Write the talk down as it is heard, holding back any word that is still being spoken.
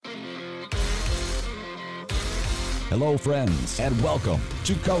Hello, friends, and welcome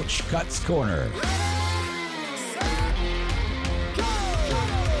to Coach Cut's Corner.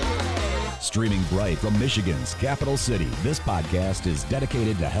 Streaming bright from Michigan's capital city, this podcast is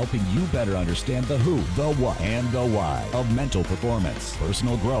dedicated to helping you better understand the who, the what, and the why of mental performance,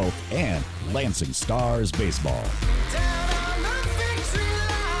 personal growth, and Lansing Stars baseball.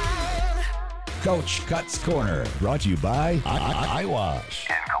 Coach Cut's Corner, brought to you by iWash.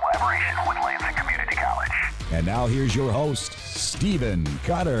 In collaboration with Lansing Community College. And now here's your host, Stephen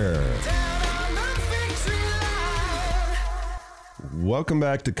Cutter. Welcome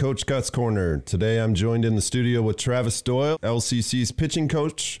back to Coach Cut's Corner. Today I'm joined in the studio with Travis Doyle, LCC's pitching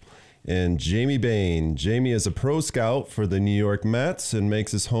coach, and Jamie Bain. Jamie is a pro scout for the New York Mets and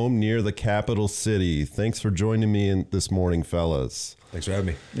makes his home near the capital city. Thanks for joining me this morning, fellas. Thanks for having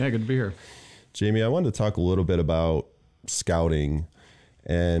me. Yeah, good to be here. Jamie, I wanted to talk a little bit about scouting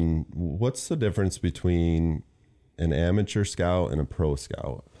and what's the difference between an amateur scout and a pro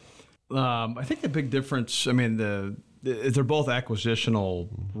scout? I think the big difference, they're both acquisitional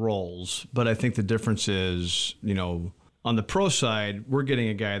roles, but I think the difference is, on the pro side, we're getting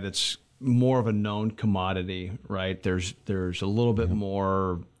a guy that's more of a known commodity, right? There's a little bit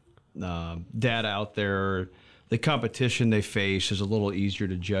more data out there. The competition they face is a little easier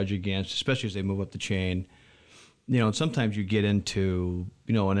to judge against, especially as they move up the chain. And sometimes you get into,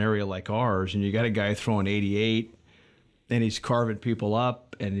 an area like ours, and you got a guy throwing 88, and he's carving people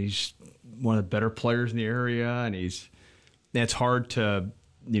up, and he's one of the better players in the area, and it's hard to,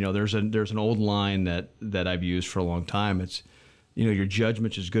 there's an old line that I've used for a long time. It's, your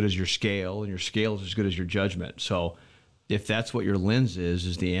judgment's as good as your scale, and your scale is as good as your judgment. So if that's what your lens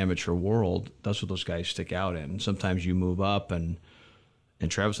is the amateur world, that's what those guys stick out in. Sometimes you move up, and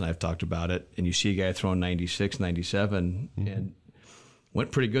Travis and I have talked about it, and you see a guy throwing 96, 97, and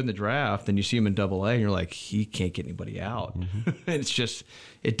went pretty good in the draft, and you see him in Double A, and you're like, he can't get anybody out. It's just,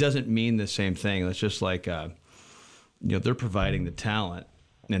 it doesn't mean the same thing. It's just like, they're providing the talent,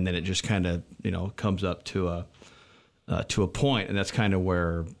 and then it just kind of, comes up to a point, and that's kind of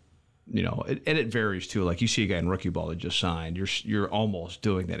where, and it varies too. Like you see a guy in rookie ball that just signed, you're almost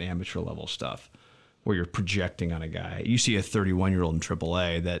doing that amateur level stuff where you're projecting on a guy. You see a 31-year-old in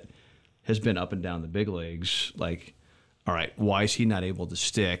AAA that has been up and down the big leagues. Like, all right, why is he not able to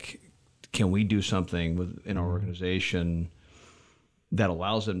stick? Can we do something within our organization that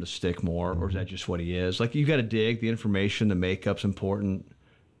allows him to stick more, or is that just what he is? Like, you got to dig the information. The makeup's important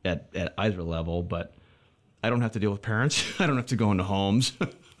at either level, but I don't have to deal with parents. I don't have to go into homes.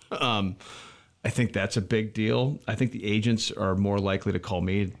 I think that's a big deal. I think the agents are more likely to call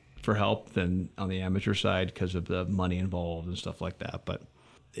me for help than on the amateur side because of the money involved and stuff like that. But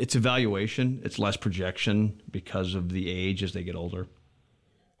it's evaluation. It's less projection because of the age as they get older.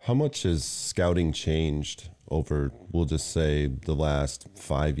 How much has scouting changed over, we'll just say, the last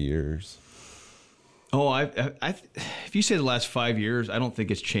 5 years? Oh, if you say the last 5 years, I don't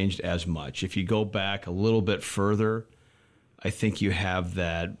think it's changed as much. If you go back a little bit further, I think you have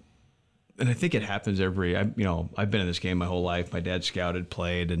that, and I think it happens I've been in this game my whole life. My dad scouted,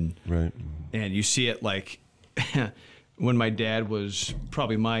 played, and right. And you see it like when my dad was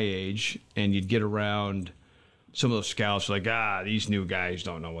probably my age, and you'd get around some of those scouts like, these new guys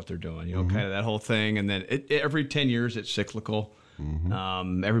don't know what they're doing, kind of that whole thing. And then every 10 years it's cyclical.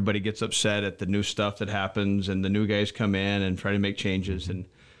 Everybody gets upset at the new stuff that happens, and the new guys come in and try to make changes. And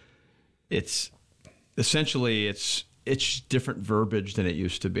it's essentially, it's different verbiage than it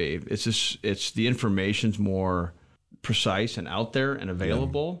used to be. It's the information's more precise and out there and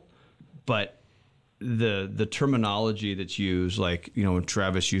available, but the terminology that's used, like, when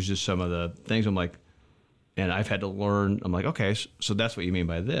Travis uses some of the things, I'm like, and I've had to learn, I'm like, okay, so that's what you mean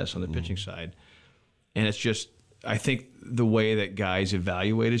by this on the pitching side. And it's just, I think the way that guys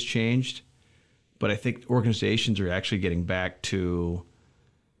evaluate has changed, but I think organizations are actually getting back to,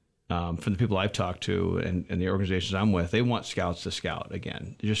 from the people I've talked to and the organizations I'm with, they want scouts to scout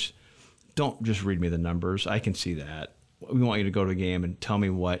again. Don't just read me the numbers. I can see that. We want you to go to a game and tell me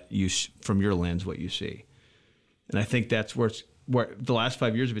from your lens, what you see. And I think that's where the last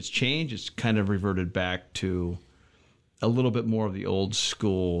 5 years of its change, it's kind of reverted back to a little bit more of the old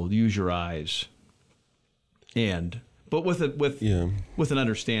school, use your eyes. But with an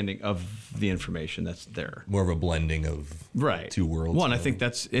understanding of the information that's there. More of a blending of two worlds. Well, and I think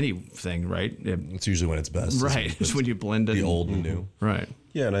that's anything, right? It's usually when it's best. Right. It's when you blend it. The old and new. Right.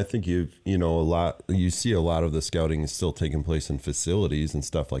 Yeah, and I think you see a lot of the scouting is still taking place in facilities and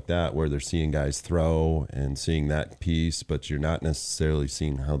stuff like that, where they're seeing guys throw and seeing that piece, but you're not necessarily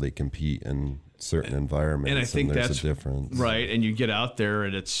seeing how they compete in certain environments. And I think there's a difference. Right. And you get out there,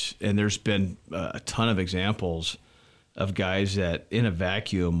 and there's been a ton of examples. of guys that in a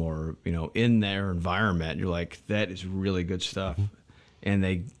vacuum or, in their environment, you're like, that is really good stuff. And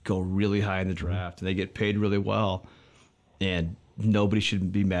they go really high in the draft and they get paid really well. And nobody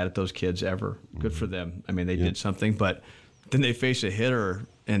should be mad at those kids ever. Good for them. I mean, they did something, but then they face a hitter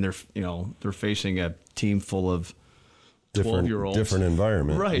and they're facing a team full of 12-year-olds. Different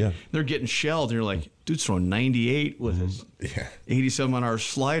environment. Right. Yeah. They're getting shelled. And you're like, dude's throwing 98 with his 87-mile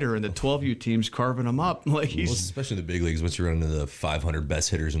slider, and the 12U team's carving him up. Like especially in the big leagues, once you run into the 500 best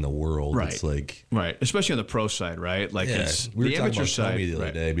hitters in the world, it's like... Right. Especially on the pro side, right? Like it's we were the talking amateur about side. Tommy the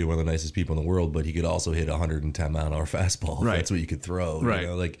other day, being one of the nicest people in the world, but he could also hit a 110-mile-an-hour fastball. If that's what you could throw. Right.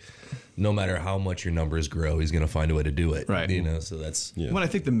 Like, no matter how much your numbers grow, he's going to find a way to do it. Right. So that's... When I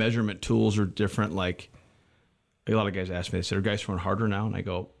think the measurement tools are different, like... A lot of guys ask me, they said, are guys throwing harder now? And I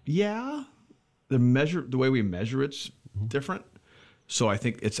go, yeah. The way we measure it's different. So I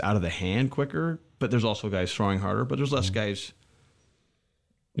think it's out of the hand quicker, but there's also guys throwing harder, but there's less guys,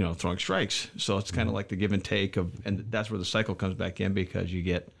 throwing strikes. So it's kind of like the give and take and that's where the cycle comes back in, because you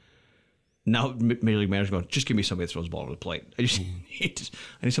get, now Major League managers going, just give me somebody that throws the ball to the plate. I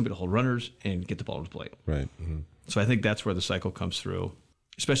need somebody to hold runners and get the ball to the plate. Right. So I think that's where the cycle comes through.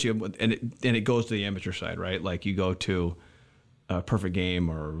 Especially, and it goes to the amateur side, right? Like you go to a Perfect Game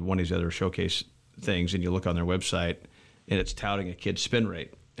or one of these other showcase things, and you look on their website, and it's touting a kid's spin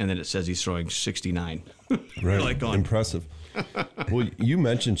rate, and then it says he's throwing 69. Right, like going, impressive. Well, you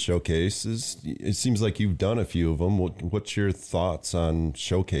mentioned showcases. It seems like you've done a few of them. What's your thoughts on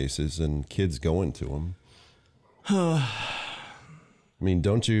showcases and kids going to them? I mean,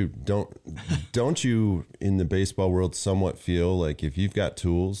 don't you in the baseball world somewhat feel like if you've got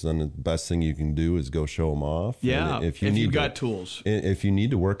tools, then the best thing you can do is go show them off? Yeah, and if you've got tools. If you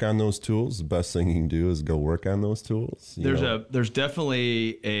need to work on those tools, the best thing you can do is go work on those tools. There's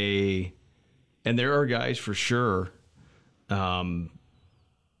definitely and there are guys for sure that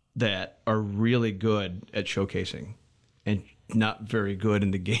are really good at showcasing and not very good in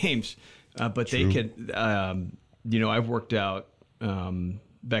the games, but True. They can. I've worked out.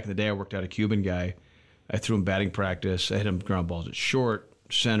 Back in the day, I worked out a Cuban guy. I threw him batting practice. I hit him ground balls at short,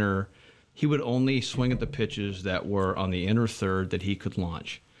 center. He would only swing at the pitches that were on the inner third that he could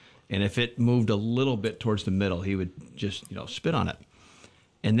launch. And if it moved a little bit towards the middle, he would just, spit on it.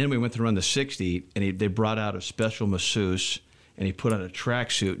 And then we went to run the 60, and they brought out a special masseuse, and he put on a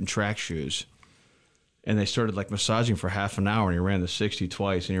tracksuit and track shoes. And they started massaging for half an hour, and he ran the 60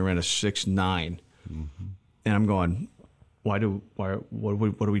 twice, and he ran a 6.9. And I'm going, what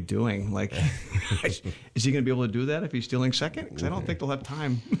are we doing? Like, is he going to be able to do that if he's stealing second? Because I don't think they'll have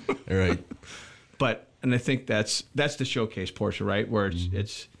time. Right. And I think that's the showcase portion, right? Where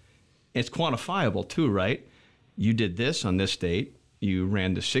it's quantifiable too, right? You did this on this date. You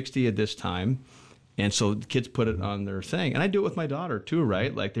ran the 60 at this time. And so the kids put it on their thing. And I do it with my daughter too,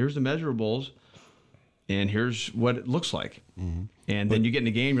 right? Like, here's the measurables, and here's what it looks like. And then you get in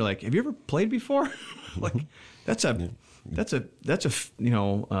the game, you're like, have you ever played before? Like, that's a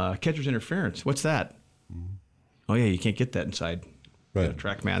catcher's interference. What's that? Oh yeah, you can't get that inside. Right. A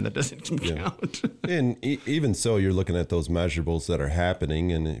TrackMan, that doesn't count. And even so, you're looking at those measurables that are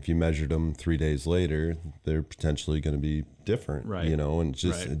happening, and if you measured them 3 days later, they're potentially going to be different. Right. And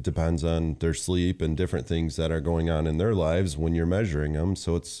it depends on their sleep and different things that are going on in their lives when you're measuring them.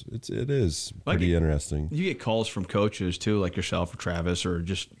 So it is pretty interesting. You get calls from coaches too, like yourself or Travis or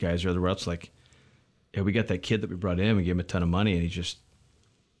just guys or other else, like, yeah, we got that kid that we brought in. We gave him a ton of money, and he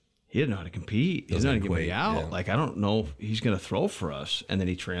didn't know how to compete. He didn't know how to get me out. Yeah. Like, I don't know if he's going to throw for us. And then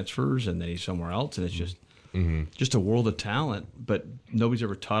he transfers, and then he's somewhere else, and it's just a world of talent. But nobody's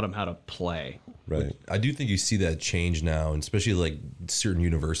ever taught him how to play. Right. I do think you see that change now, and especially like certain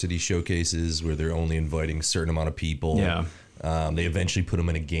university showcases where they're only inviting a certain amount of people. Yeah. They eventually put them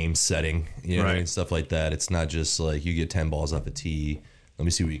in a game setting, and stuff like that. It's not just like you get 10 balls off a tee. Let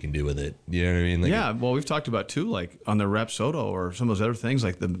me see what you can do with it. You know what I mean? Like, well, we've talked about too, like on the Rapsodo or some of those other things,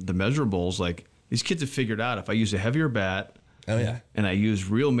 like the measurables. Like, these kids have figured out if I use a heavier bat, and I use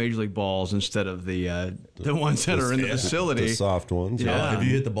real Major League balls instead of the ones that are in the facility, the soft ones. Yeah, if you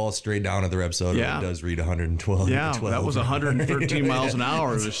hit the ball straight down at the Rapsodo, it does read 112. Yeah, that was 113 miles an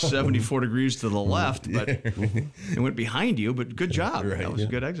hour. It was 74 degrees to the left, but it went behind you. But good job. Right. That was a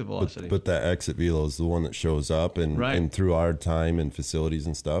good exit velocity. But that exit velo is the one that shows up, and through our time and facilities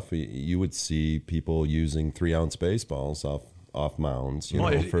and stuff, you would see people using 3-ounce baseballs off mounds, for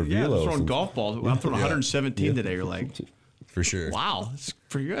velos. Yeah, throwing golf balls. I'm throwing 117 today. You're like, for sure. Wow, that's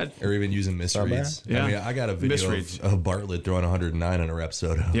pretty good. Or even using misreads. Yeah. I mean, I got a video of Bartlett throwing 109 on a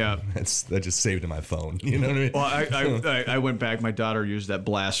Rapsodo. Yeah. That just saved to my phone. You know what I mean? Well, I went back. My daughter used that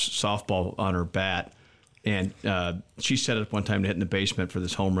Blast softball on her bat, And she set it up one time to hit in the basement for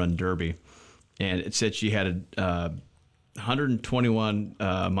this home run derby. And it said she had a 121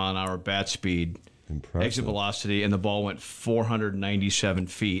 mile an hour bat speed, Impressive. exit velocity, and the ball went 497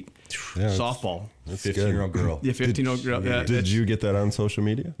 feet. Yeah, softball. That's 15-year-old girl. Yeah, 15-year-old girl. Did you get that on social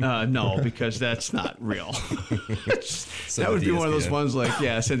media? No, because that's not real. That would be one of those ones like,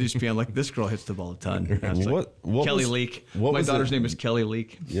 send ESPN, like, this girl hits the ball a ton. What Kelly was- Leak. what My was daughter's it- name is Kelly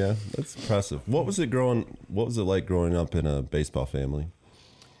Leak. Yeah, that's impressive. What was it like growing up in a baseball family?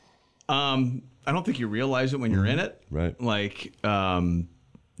 I don't think you realize it when you're in it. Right. Like, I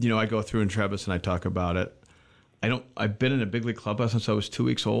go through in Travis and I talk about it. I've been in a big league clubhouse since I was 2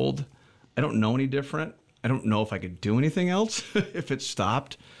 weeks old. I don't know any different. I don't know if I could do anything else if it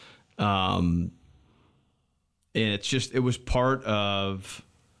stopped. And it was part of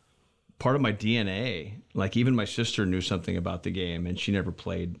my DNA. Like, even my sister knew something about the game and she never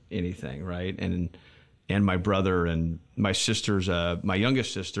played anything. Right. And my brother and my sister's, my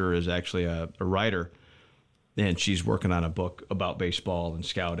youngest sister is actually a writer, and she's working on a book about baseball and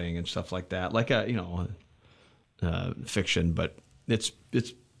scouting and stuff like that. Like fiction, but this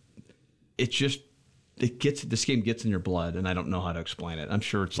game gets in your blood, and I don't know how to explain it. I'm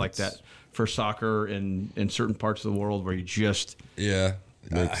sure it's like that for soccer in certain parts of the world where you just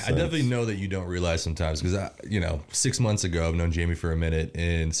I definitely know that you don't realize sometimes, because 6 months ago I've known Jamie for a minute,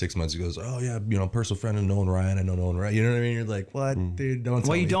 and 6 months ago, personal friend of Nolan Ryan. I know Nolan Ryan. You know what I mean? You're like, what, dude? Don't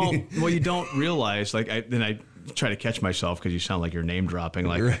tell me. You don't realize. Like, I try to catch myself because you sound like you're name dropping.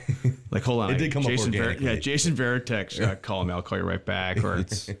 Like, like, hold on. It did come up organically. Jason Veritek's calling me. I'll call you right back. Or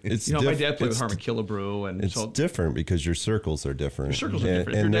It's my dad played with Harmon Killebrew, and it's different because your circles are different. Your circles are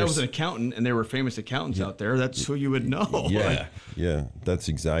different. If your dad was an accountant and there were famous accountants out there, that's who you would know. Yeah, that's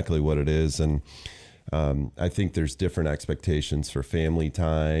exactly what it is. And I think there's different expectations for family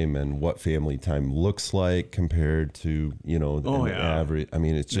time and what family time looks like compared to average. I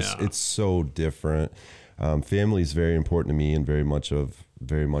mean, it's just it's so different. Family is very important to me and very much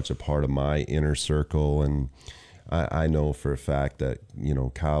a part of my inner circle. And I know for a fact that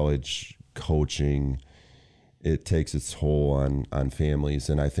college coaching, it takes its toll on families,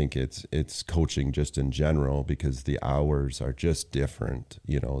 and I think it's coaching just in general, because the hours are just different.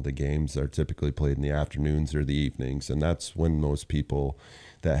 The games are typically played in the afternoons or the evenings, and that's when most people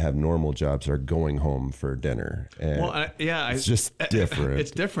that have normal jobs are going home for dinner. And it's just different. It's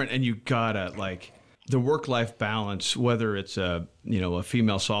different, and you gotta the work-life balance, whether it's a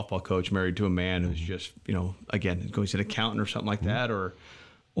female softball coach married to a man who's just again going to an accountant or something like that,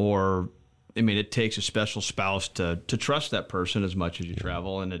 or I mean, it takes a special spouse to trust that person as much as you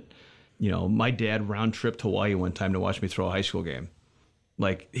travel. And my dad round tripped Hawaii one time to watch me throw a high school game.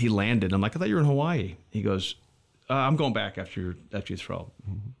 Like, he landed. I'm like, I thought you were in Hawaii. He goes, I'm going back after you throw.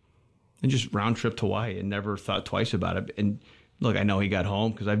 Mm-hmm. And just round tripped Hawaii and never thought twice about it. And look, I know he got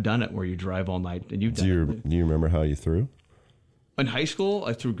home because I've done it where you drive all night and you've done it. Do you remember how you threw? In high school,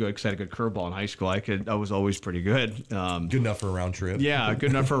 I threw good because I had a good curveball in high school. I was always pretty good. Good enough for a round trip. Yeah, good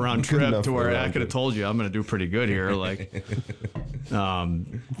enough for a round trip to where I could have told you I'm going to do pretty good here. Like,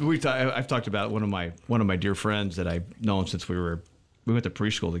 I've talked about one of my dear friends that I've known since we went to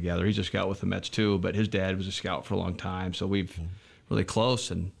preschool together. He's a scout with the Mets too, but his dad was a scout for a long time, so we've really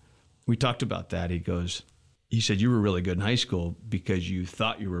close. And we talked about that. He said, you were really good in high school because you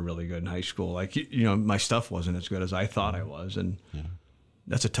thought you were really good in high school. Like, my stuff wasn't as good as I thought I was. And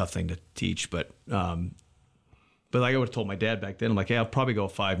that's a tough thing to teach. But like I would have told my dad back then, I'm like, I'll probably go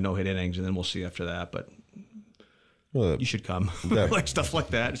 5 no-hit innings and then we'll see after that. But you should come. Like, stuff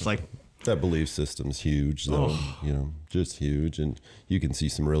like that. It's like, that belief system's huge, though. Just huge. And you can see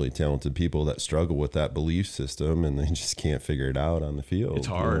some really talented people that struggle with that belief system and they just can't figure it out on the field. It's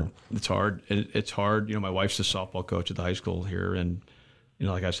hard. It's hard. It's hard. My wife's the softball coach at the high school here. And,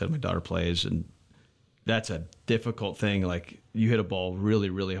 like I said, my daughter plays. And that's a difficult thing. Like, you hit a ball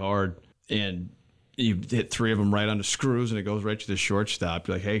really, really hard and you hit 3 of them right on the screws and it goes right to the shortstop.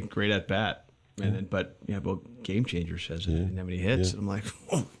 You're like, hey, great at bat. And then, but Game Changer says it didn't have any hits. And I'm like,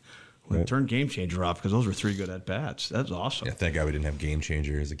 oh. Turn Game Changer off because those were 3 good at bats. That's awesome. Yeah, thank God we didn't have Game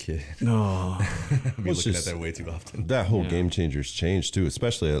Changer as a kid. No, I'd be looking at that way too often. That whole Game Changer's changed too,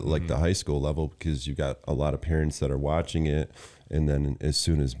 especially at the high school level, because you got a lot of parents that are watching it, and then as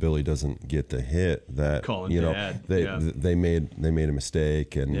soon as Billy doesn't get the hit, that dad. they made a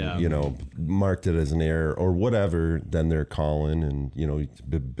mistake and marked it as an error or whatever. Then they're calling,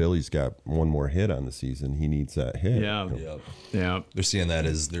 and Billy's got one more hit on the season. He needs that hit. Yeah. They're seeing that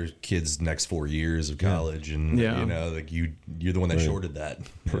as their kids' next 4 years of college, and like you're the one that shorted that.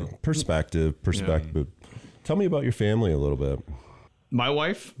 Perspective. Tell me about your family a little bit. My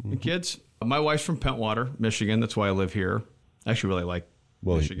wife and kids. My wife's from Pentwater, Michigan. That's why I live here. I actually really like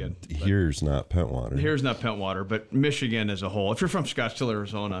Michigan. Here's not Pentwater. Here's not Pentwater, but Michigan as a whole. If you're from Scottsdale,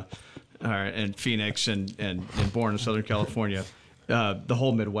 Arizona, and Phoenix, and born in Southern California, the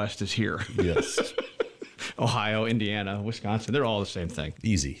whole Midwest is here. Yes. Ohio, Indiana, Wisconsin, they're all the same thing.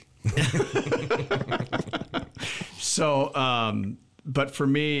 Easy. So, but for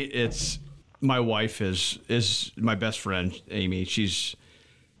me, it's my wife is my best friend, Amy. She's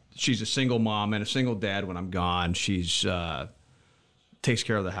a single mom and a single dad when I'm gone. She's takes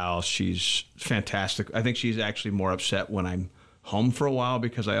care of the house. She's fantastic. I think she's actually more upset when I'm home for a while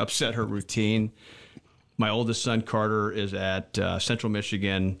because I upset her routine. My oldest son, Carter, is at Central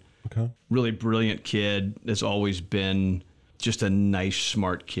Michigan. Okay. Really brilliant kid. Has always been just a nice,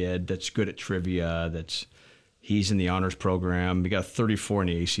 smart kid that's good at trivia. He's in the honors program. He got 34 in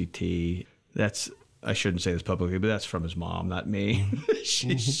the ACT. I shouldn't say this publicly, but that's from his mom, not me.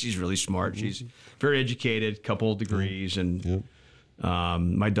 She's really smart. She's very educated, couple of degrees. And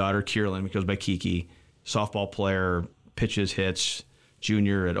my daughter, Kierlyn, goes by Kiki, softball player, pitches, hits,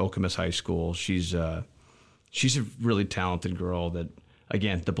 junior at Okemos High School. She's a really talented girl that,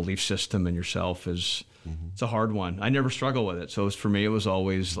 again, the belief system in yourself it's a hard one. I never struggle with it. So for me, it was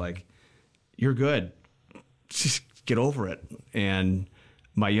always like, you're good. Just get over it. And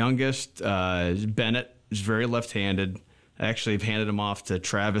my youngest, Bennett, is very left-handed. I actually have handed him off to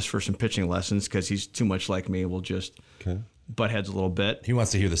Travis for some pitching lessons because he's too much like me. We'll just butt heads a little bit. He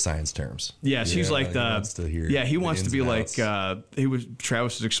wants to hear the science terms. Yes, he's like he wants to hear he wants to be like outs.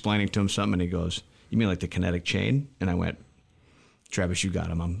 Travis was explaining to him something, and he goes, "You mean like the kinetic chain?" And I went, "Travis, you got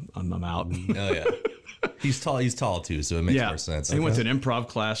him. I'm out." Oh yeah. He's tall too, so it makes more sense. He went to an improv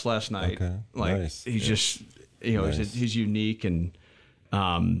class last night. Okay. Like Nice. he's just he's unique, and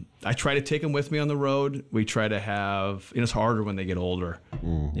I try to take him with me on the road. We try to have it's harder when they get older.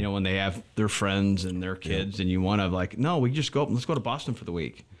 When they have their friends and their kids, and you want to no, we just let's go to Boston for the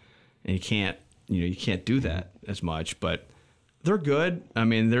week, and you can't do that as much, but they're good. I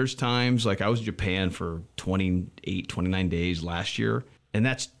mean, there's times like I was in Japan for 28, 29 days last year, and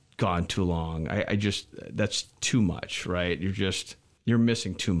that's gone too long. That's too much, right? You're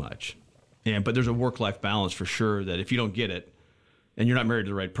missing too much. But there's a work-life balance for sure that if you don't get it and you're not married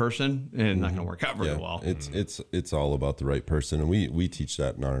to the right person, it's not going to work out very well. It's all about the right person. And we teach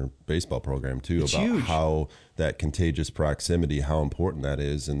that in our baseball program too, It's about huge. how that contagious proximity, how important that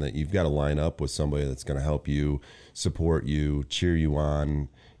is, and that you've got to line up with somebody that's going to help you, support you, cheer you on.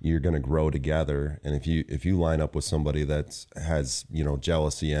 You're going to grow together. And if you line up with somebody that has,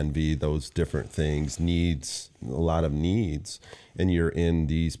 jealousy, envy, those different things, a lot of needs, and you're in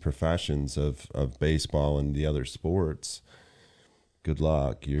these professions of baseball and the other sports, good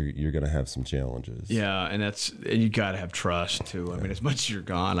luck. You're going to have some challenges. Yeah, and you got to have trust too. I mean, as much as you're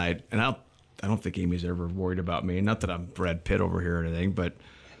gone, I don't think Amy's ever worried about me. Not that I'm Brad Pitt over here or anything, but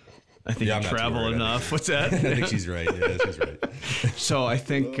I think you travel enough. What's that? I think she's right. Yeah, she's right. So I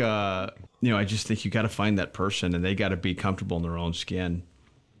think, I just think you got to find that person, and they got to be comfortable in their own skin.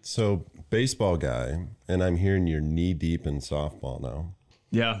 So baseball guy, and I'm hearing you're knee deep in softball now.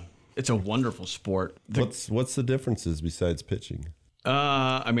 Yeah, it's a wonderful sport. What's the differences besides pitching?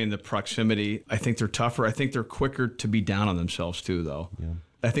 The proximity. I think they're tougher. I think they're quicker to be down on themselves too, though. Yeah.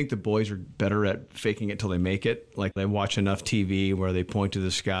 I think the boys are better at faking it till they make it. Like they watch enough TV where they point to the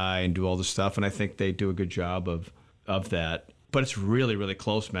sky and do all this stuff, and I think they do a good job of that. But it's really, really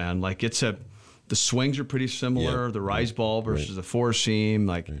close, man. Like the swings are pretty similar. The rise ball versus the four seam,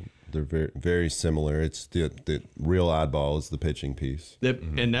 They're very, very similar. It's the real oddball is the pitching piece.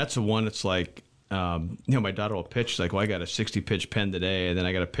 And that's the one that's like, my daughter will pitch. She's like, well, I got a 60 pitch pen today, and then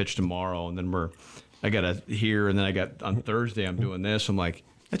I got to pitch tomorrow, and then I got to here, and then I got on Thursday I'm doing this. I'm like,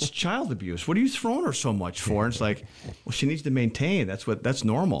 that's child abuse. What are you throwing her so much for? And it's like, well, she needs to maintain. That's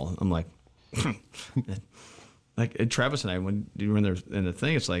normal. I'm like, and Travis and I, when you were in the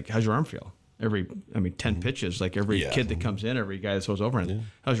thing, it's like, how's your arm feel? 10 pitches, like every kid that comes in, every guy that goes over, and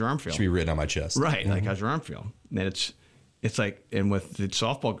how's your arm feel? Should be written on my chest. Right. Like, how's your arm feel? And it's like, and with the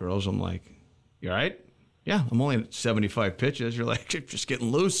softball girls, I'm like, you all right? Yeah, I'm only at 75 pitches. You're like, you're just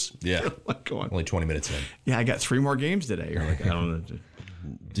getting loose. Yeah. Like, go on. Only 20 minutes in. Yeah, I got 3 more games today. You're like, I don't know.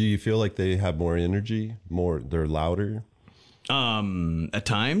 Do you feel like they have more energy? They're louder? At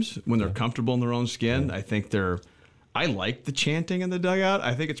times, when they're comfortable in their own skin, I think I like the chanting in the dugout.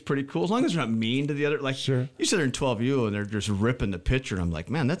 I think it's pretty cool. As long as they're not mean to the other. Like, sure. You sit there in 12U and they're just ripping the pitcher. And I'm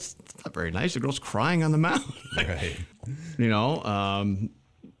like, man, that's not very nice. The girl's crying on the mound. Right.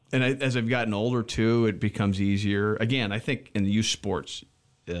 And as I've gotten older, too, it becomes easier. Again, I think in the youth sports,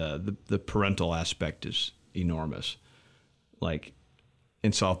 the parental aspect is enormous. Like,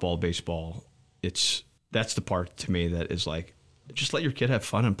 in softball, baseball, that's the part to me that is like, just let your kid have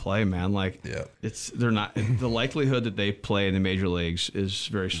fun and play, man. Like, they're not, the likelihood that they play in the major leagues is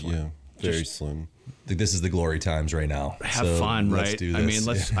very slim. Yeah, very slim. I think this is the glory times right now. Have fun, right? Do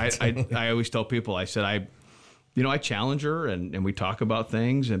this. I mean, I always tell people, I said, I challenge her and we talk about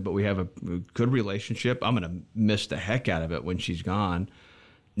things, but we have a good relationship. I'm going to miss the heck out of it when she's gone,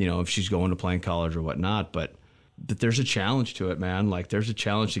 if she's going to play in college or whatnot. But there's a challenge to it, man. Like, there's a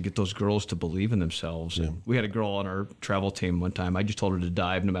challenge to get those girls to believe in themselves. Yeah. And we had a girl on our travel team one time. I just told her to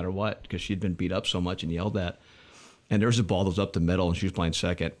dive no matter what because she'd been beat up so much and yelled at. And there was a ball that was up the middle, and she was playing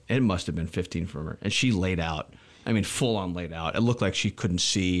second. It must have been 15 from her. And she laid out. I mean, full on laid out. It looked like she couldn't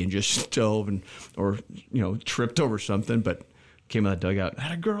see and just dove or tripped over something, but came out of the dugout.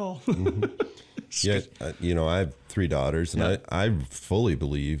 Had a girl. Mm-hmm. Yeah, I have 3 daughters, and I fully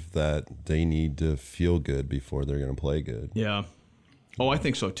believe that they need to feel good before they're going to play good. Yeah. Oh, I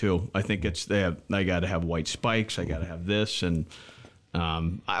think so too. I think I got to have white spikes. I got to have this, and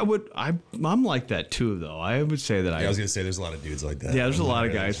I'm like that too, though. I would say that I was going to say there's a lot of dudes like that. Yeah, there's a lot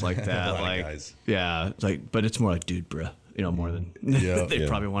of guys like that. A lot of guys. Yeah, but it's more like, dude, bruh. More than they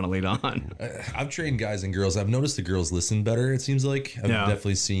probably want to lead on. I've trained guys and girls. I've noticed the girls listen better, it seems like. I've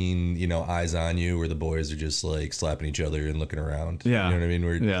definitely seen, eyes on you where the boys are just like slapping each other and looking around. Yeah. You know what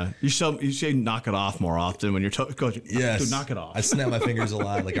I mean? You say knock it off more often when you're coaching. Yes. Dude, knock it off. I snap my fingers a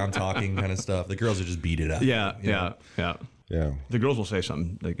lot, like I'm talking kind of stuff. The girls are just beat it up. Yeah. The girls will say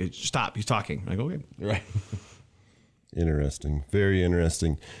something like, stop, he's talking. I go, okay. Right. Interesting. Very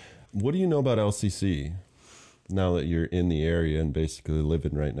interesting. What do you know about LCC? Now that you're in the area and basically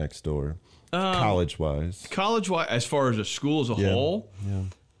living right next door, college-wise, as far as a school as a whole,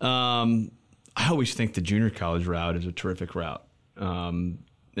 I always think the junior college route is a terrific route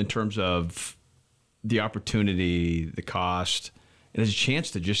in terms of the opportunity, the cost, and it's a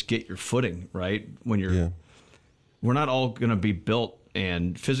chance to just get your footing right when we're not all going to be built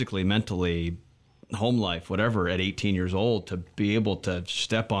and physically, mentally, home life, whatever, at 18 years old to be able to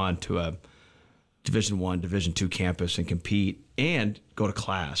step onto a Division I, Division II campus and compete and go to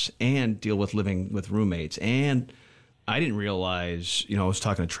class and deal with living with roommates. And I didn't realize, I was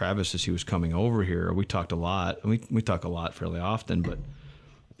talking to Travis as he was coming over here. We talked a lot. We talk a lot fairly often, but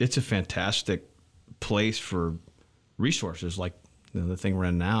it's a fantastic place for resources like the thing we're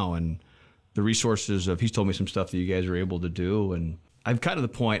in now. And the resources he's told me some stuff that you guys are able to do. And I've gotten to the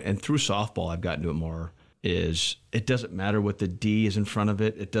point, and through softball, I've gotten to it more, is it doesn't matter what the D is in front of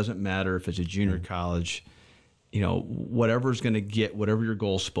it. It doesn't matter if it's a junior college, whatever's going to get whatever your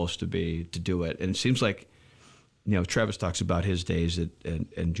goal is supposed to be to do it. And it seems like, Travis talks about his days at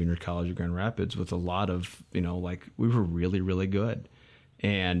junior college at Grand Rapids with a lot of, we were really, really good.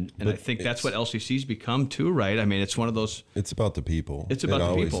 And I think that's what LCC's become too, right? I mean, it's one of those. It's about the people. It's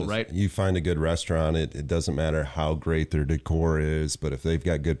about the people, right? You find a good restaurant. It doesn't matter how great their decor is, but if they've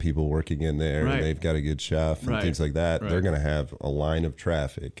got good people working in there and they've got a good chef and things like that, they're going to have a line of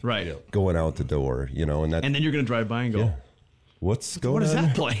traffic going out the door, and then you're going to drive by and go, what's going on? What is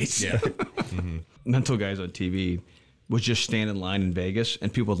that place? Yeah. Mental Guys on TV would just stand in line in Vegas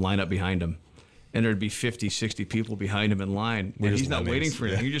and people would line up behind him. And there'd be 50, 60 people behind him in line. And he's not waiting for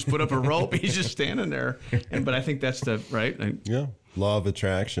anything. You just put up a rope. He's just standing there. But I think that's right? Law of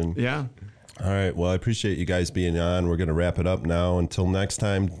attraction. Yeah. All right. Well, I appreciate you guys being on. We're going to wrap it up now. Until next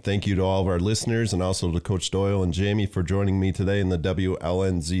time, thank you to all of our listeners and also to Coach Doyle and Jamie for joining me today in the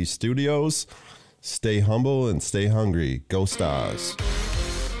WLNZ studios. Stay humble and stay hungry. Go Stars.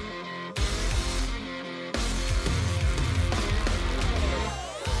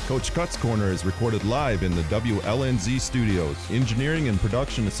 Coach Cut's Corner is recorded live in the WLNZ studios. Engineering and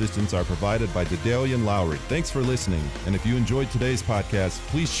production assistance are provided by Dedalian Lowry. Thanks for listening. And if you enjoyed today's podcast,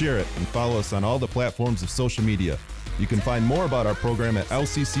 please share it and follow us on all the platforms of social media. You can find more about our program at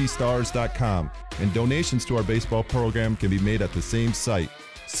lccstars.com, and donations to our baseball program can be made at the same site.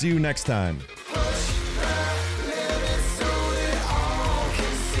 See you next time.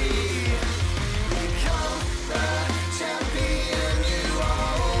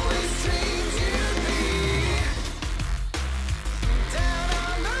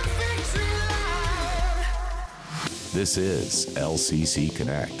 This is LCC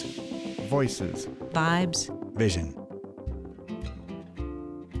Connect. Voices. Vibes. Vision.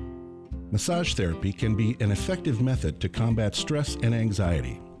 Massage therapy can be an effective method to combat stress and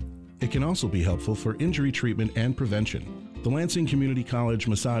anxiety. It can also be helpful for injury treatment and prevention. The Lansing Community College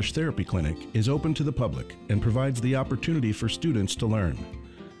Massage Therapy Clinic is open to the public and provides the opportunity for students to learn.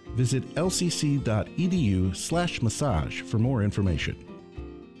 Visit lcc.edu/massage for more information.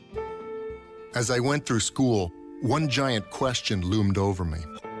 As I went through school, One giant question loomed over me.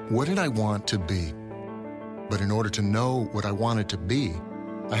 What did I want to be? But in order to know what I wanted to be,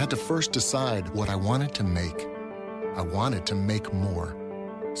 I had to first decide what I wanted to make. I wanted to make more.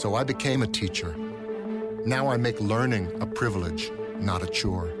 So I became a teacher. Now I make learning a privilege, not a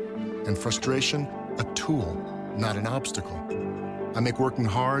chore, and frustration a tool, not an obstacle. I make working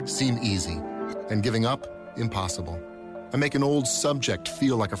hard seem easy, and giving up impossible. I make an old subject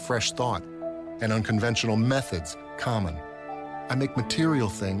feel like a fresh thought, and unconventional methods common. I make material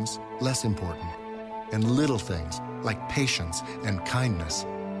things less important, and little things like patience and kindness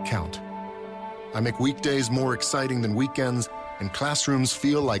count. I make weekdays more exciting than weekends, and classrooms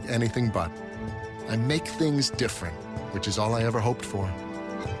feel like anything but. I make things different, which is all I ever hoped for.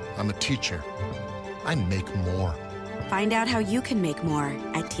 I'm a teacher. I make more. Find out how you can make more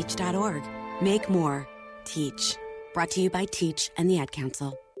at teach.org. Make more. Teach. Brought to you by Teach and the Ad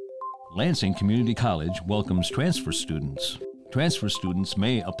Council. Lansing Community College welcomes transfer students. Transfer students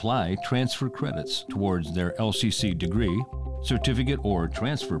may apply transfer credits towards their LCC degree, certificate, or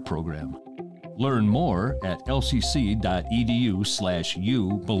transfer program. Learn more at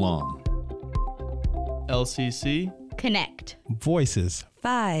lcc.edu/youbelong. LCC. Connect. Voices.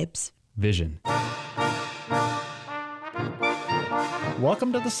 Vibes. Vision.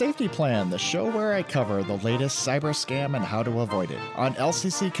 Welcome to The Safety Plan, the show where I cover the latest cyber scam and how to avoid it on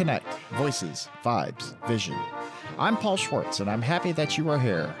LCC Connect, Voices, Vibes, Vision. I'm Paul Schwartz, and I'm happy that you are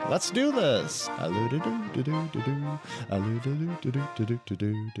here. Let's do this.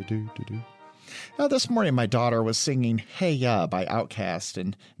 Now, this morning, my daughter was singing Hey Ya by Outkast,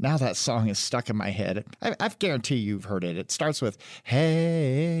 and now that song is stuck in my head. I guarantee you've heard it. It starts with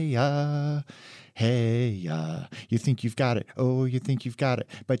Hey Ya. Hey, you think you've got it. Oh, you think you've got it.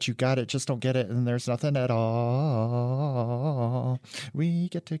 But you got it, just don't get it, and there's nothing at all. We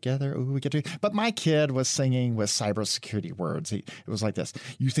get together, oh, we get together. But my kid was singing with cybersecurity words. It was like this.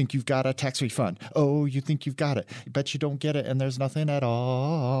 You think you've got a tax refund. Oh, you think you've got it. But you don't get it, and there's nothing at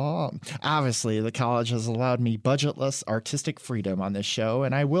all. Obviously, the college has allowed me budgetless artistic freedom on this show,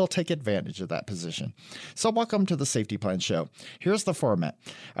 and I will take advantage of that position. So welcome to the Safety Plan Show. Here's the format.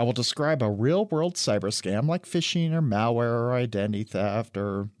 I will describe a real-world cyber scam like phishing or malware or identity theft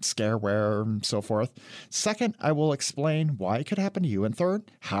or scareware and so forth. Second, I will explain why it could happen to you. And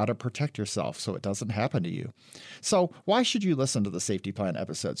third, how to protect yourself so it doesn't happen to you. So why should you listen to the Safety Plan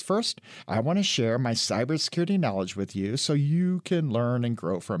episodes? First, I want to share my cybersecurity knowledge with you so you can learn and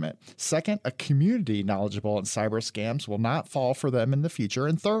grow from it. Second, a community knowledgeable in cyber scams will not fall for them in the future.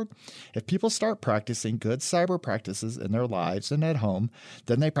 And third, if people start practicing good cyber practices in their lives and at home,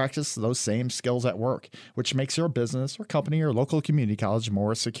 then they practice those same skills at work, which makes your business or company or local community college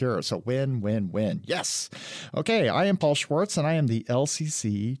more secure. So win, win, win. Yes. Okay, I am Paul Schwartz, and I am the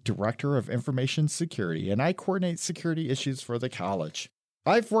LCC Director of Information Security, and I coordinate security issues for the college.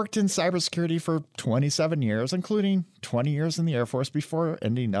 I've worked in cybersecurity for 27 years, including 20 years in the Air Force before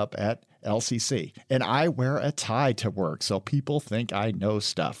ending up at LCC. And I wear a tie to work, so people think I know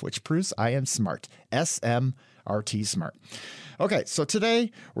stuff, which proves I am smart. SMRT smart. Okay, so today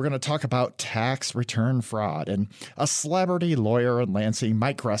we're going to talk about tax return fraud. And a celebrity lawyer in Lansing,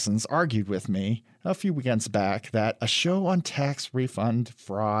 Mike Gressens, argued with me a few weekends back that a show on tax refund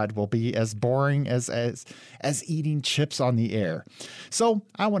fraud will be as boring as eating chips on the air. So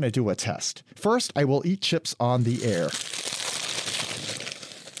I want to do a test. First, I will eat chips on the air.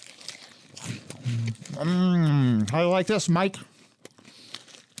 How do you like this, Mike?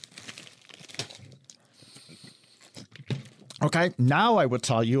 Okay, now I will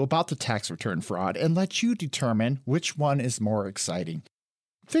tell you about the tax return fraud and let you determine which one is more exciting.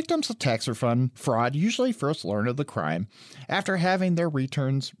 Victims of tax refund fraud usually first learn of the crime after having their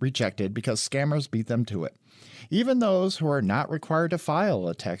returns rejected because scammers beat them to it. Even those who are not required to file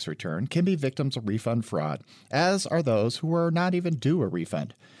a tax return can be victims of refund fraud, as are those who are not even due a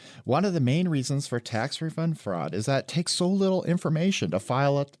refund. One of the main reasons for tax refund fraud is that it takes so little information to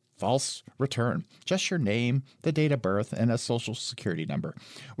file a false return. Just your name, the date of birth, and a social security number,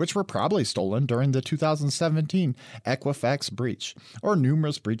 which were probably stolen during the 2017 Equifax breach, or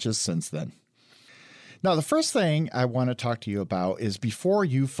numerous breaches since then. Now, the first thing I want to talk to you about is before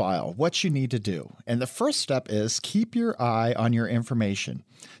you file, what you need to do. And the first step is keep your eye on your information.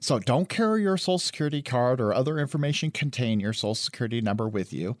 So don't carry your social security card or other information containing your social security number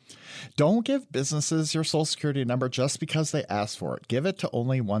with you. Don't give businesses your social security number just because they ask for it. Give it to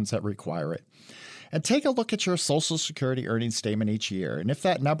only ones that require it. And take a look at your Social Security earnings statement each year. And if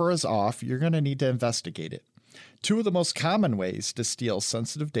that number is off, you're going to need to investigate it. Two of the most common ways to steal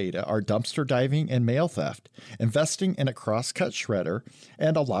sensitive data are dumpster diving and mail theft. Investing in a cross-cut shredder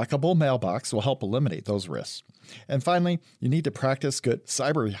and a lockable mailbox will help eliminate those risks. And finally, you need to practice good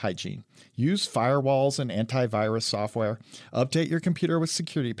cyber hygiene. Use firewalls and antivirus software. Update your computer with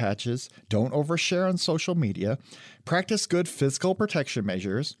security patches. Don't overshare on social media. Practice good physical protection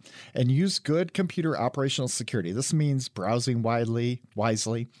measures. And use good computer operational security. This means browsing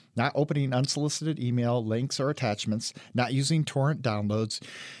wisely, not opening unsolicited email, links, or attachments, not using torrent downloads,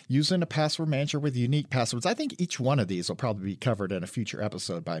 using a password manager with unique passwords. I think each one of these will probably be covered in a future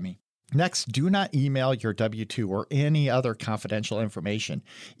episode by me. Next, do not email your W-2 or any other confidential information.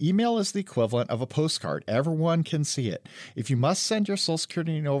 Email is the equivalent of a postcard. Everyone can see it. If you must send your Social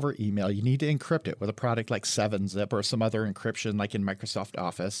Security over email, you need to encrypt it with a product like 7-Zip or some other encryption like in Microsoft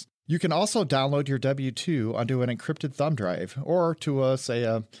Office. You can also download your W-2 onto an encrypted thumb drive or to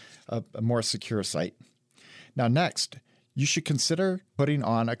a more secure site. Now next, you should consider putting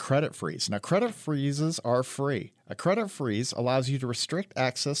on a credit freeze. Now, credit freezes are free. A credit freeze allows you to restrict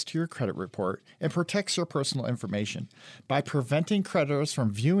access to your credit report and protects your personal information. By preventing creditors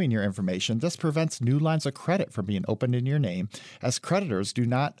from viewing your information, this prevents new lines of credit from being opened in your name, as creditors do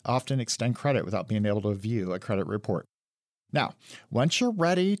not often extend credit without being able to view a credit report. Now, once you're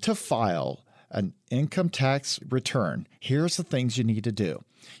ready to file an income tax return, here's the things you need to do.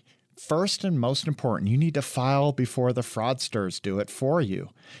 First and most important, you need to file before the fraudsters do it for you.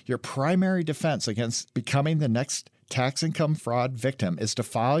 Your primary defense against becoming the next tax income fraud victim is to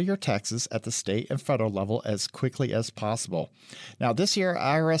file your taxes at the state and federal level as quickly as possible. Now, this year,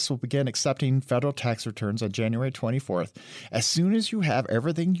 IRS will begin accepting federal tax returns on January 24th. As soon as you have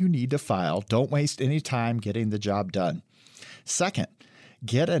everything you need to file, don't waste any time getting the job done. Second,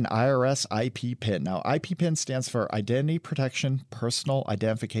 get an IRS IP PIN. Now, IP PIN stands for Identity Protection Personal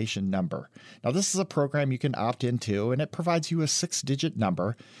Identification Number. Now, this is a program you can opt into, and it provides you a 6-digit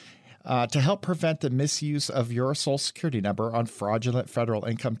number to help prevent the misuse of your Social Security number on fraudulent federal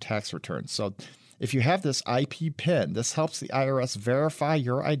income tax returns. So if you have this IP PIN, this helps the IRS verify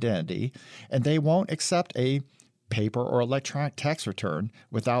your identity, and they won't accept a paper or electronic tax return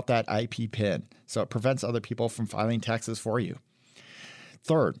without that IP PIN. So it prevents other people from filing taxes for you.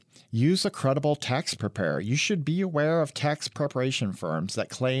 Third, use a credible tax preparer. You should be aware of tax preparation firms that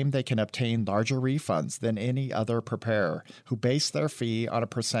claim they can obtain larger refunds than any other preparer who base their fee on a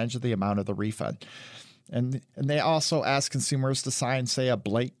percentage of the amount of the refund. And they also ask consumers to sign, say, a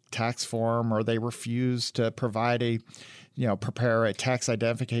blank tax form, or they refuse to provide prepare a tax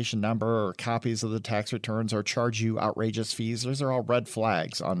identification number or copies of the tax returns, or charge you outrageous fees. Those are all red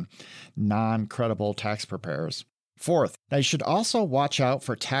flags on non-credible tax preparers. Fourth, now you should also watch out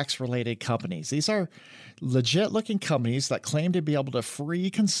for tax-related companies. These are legit-looking companies that claim to be able to free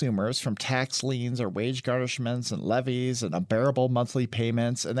consumers from tax liens or wage garnishments and levies and unbearable monthly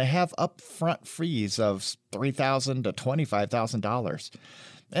payments, and they have upfront fees of $3,000 to $25,000.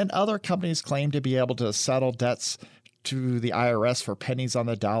 And other companies claim to be able to settle debts to the IRS for pennies on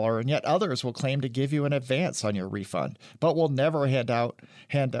the dollar, and yet others will claim to give you an advance on your refund, but will never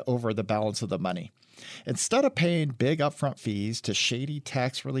hand over the balance of the money. Instead of paying big upfront fees to shady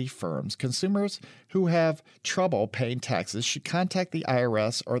tax relief firms, consumers who have trouble paying taxes should contact the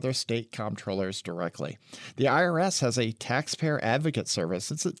IRS or their state comptrollers directly. The IRS has a taxpayer advocate service.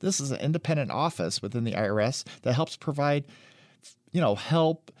 This is an independent office within the IRS that helps provide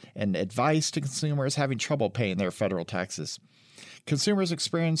help and advice to consumers having trouble paying their federal taxes. Consumers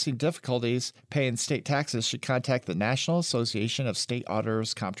experiencing difficulties paying state taxes should contact the National Association of State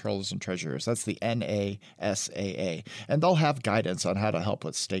Auditors, Comptrollers, and Treasurers. That's the NASAA, and they'll have guidance on how to help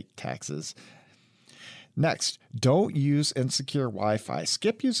with state taxes. Next, don't use insecure Wi-Fi.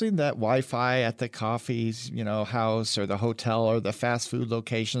 Skip using that Wi-Fi at the coffee house or the hotel or the fast food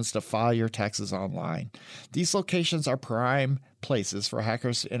locations to file your taxes online. These locations are prime places for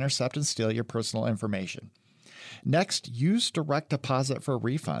hackers to intercept and steal your personal information. Next, use direct deposit for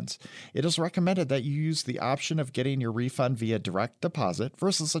refunds. It is recommended that you use the option of getting your refund via direct deposit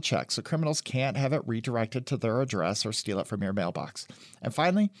versus a check, so criminals can't have it redirected to their address or steal it from your mailbox. And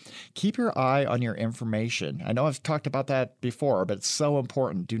finally, keep your eye on your information. I know I've talked about that before, but it's so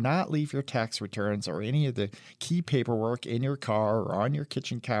important. Do not leave your tax returns or any of the key paperwork in your car or on your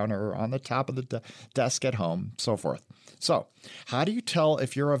kitchen counter or on the top of the desk at home, so forth. So, how do you tell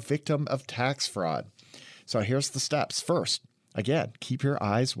if you're a victim of tax fraud? So here's the steps. First, again, keep your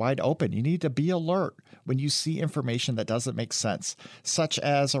eyes wide open. You need to be alert when you see information that doesn't make sense, such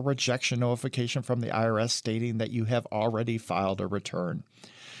as a rejection notification from the IRS stating that you have already filed a return.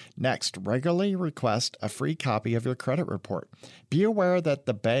 Next, regularly request a free copy of your credit report. Be aware that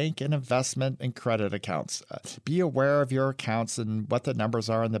the bank and investment and credit accounts. Be aware of your accounts and what the numbers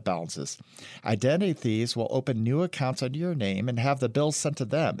are and the balances. Identity thieves will open new accounts under your name and have the bills sent to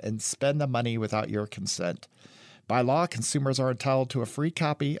them and spend the money without your consent. By law, consumers are entitled to a free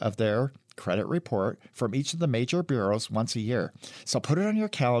copy of their credit report from each of the major bureaus once a year. So put it on your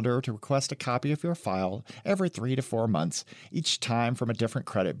calendar to request a copy of your file every 3 to 4 months, each time from a different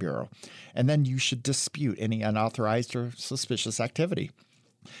credit bureau. And then you should dispute any unauthorized or suspicious activity.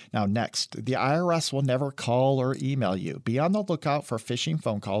 Now, next, the IRS will never call or email you. Be on the lookout for phishing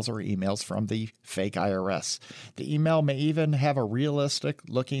phone calls or emails from the fake IRS. The email may even have a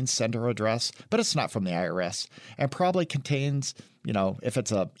realistic-looking sender address, but it's not from the IRS, and probably contains, if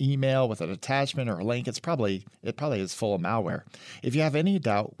it's an email with an attachment or a link, it probably is full of malware. If you have any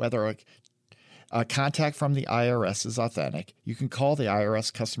doubt whether a contact from the IRS is authentic, you can call the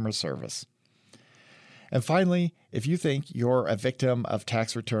IRS customer service. And finally, if you think you're a victim of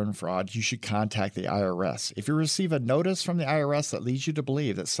tax return fraud, you should contact the IRS. If you receive a notice from the IRS that leads you to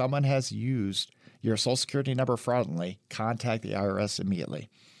believe that someone has used your Social Security number fraudulently, contact the IRS immediately.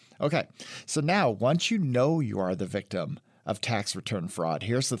 Okay, so now once you know you are the victim of tax return fraud,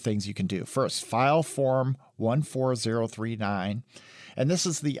 here's the things you can do. First, file Form 14039. And this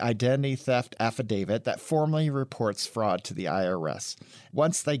is the identity theft affidavit that formally reports fraud to the IRS.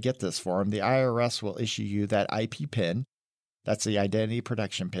 Once they get this form, the IRS will issue you that IP PIN. That's the identity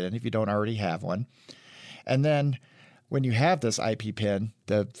protection PIN if you don't already have one. And then when you have this IP PIN,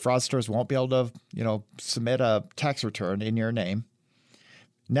 the fraudsters won't be able to, submit a tax return in your name.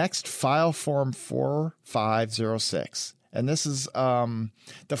 Next, file Form 4506. And this is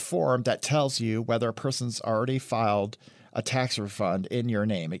the form that tells you whether a person's already filed a tax refund in your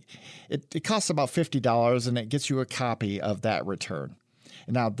name. It costs about $50, and it gets you a copy of that return.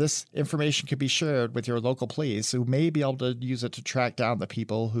 And now, this information can be shared with your local police, who may be able to use it to track down the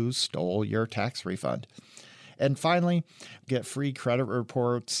people who stole your tax refund. And finally, get free credit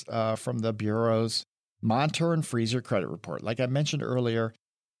reports from the bureaus. Monitor and freeze your credit report. Like I mentioned earlier,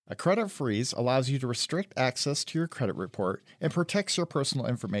 a credit freeze allows you to restrict access to your credit report and protects your personal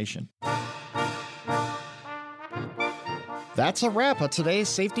information. That's a wrap of today's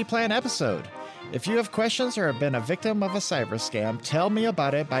Safety Plan episode. If you have questions or have been a victim of a cyber scam, tell me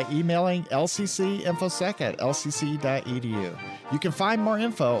about it by emailing lccinfosec@lcc.edu. You can find more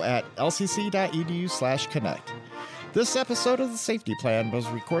info at lcc.edu/connect. This episode of the Safety Plan was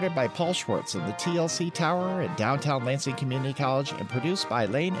recorded by Paul Schwartz in the TLC Tower in downtown Lansing Community College and produced by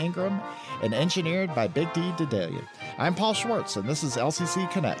Lane Ingram and engineered by Big D Dedelia. I'm Paul Schwartz, and this is LCC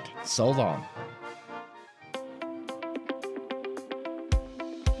Connect. So long.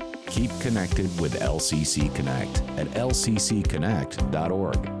 Keep connected with LCC Connect at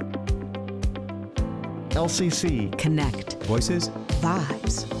lccconnect.org. LCC Connect. Voices,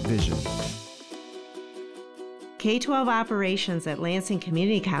 Vibes. Vision. K-12 Operations at Lansing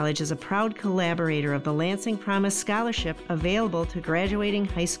Community College is a proud collaborator of the Lansing Promise Scholarship available to graduating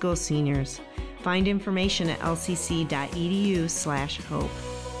high school seniors. Find information at lcc.edu/hope.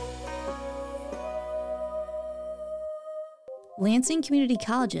 Lansing Community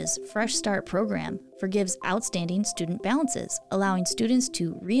College's Fresh Start program forgives outstanding student balances, allowing students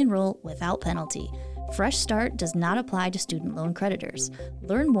to re-enroll without penalty. Fresh Start does not apply to student loan creditors.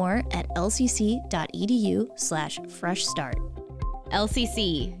 Learn more at lcc.edu/freshstart.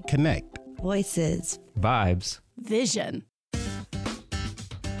 LCC. Connect. Voices. Vibes. Vision.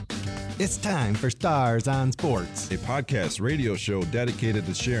 It's time for Stars on Sports, a podcast radio show dedicated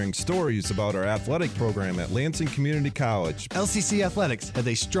to sharing stories about our athletic program at Lansing Community College. LCC Athletics has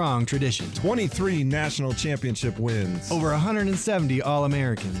a strong tradition. 23 national championship wins. Over 170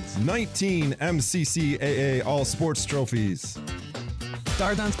 All-Americans. 19 MCCAA All-Sports trophies.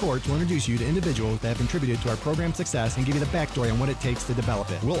 Stars on Sports will introduce you to individuals that have contributed to our program's success and give you the backstory on what it takes to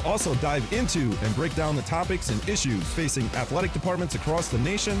develop it. We'll also dive into and break down the topics and issues facing athletic departments across the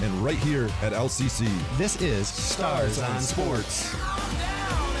nation and right here at LCC. This is Stars on Sports.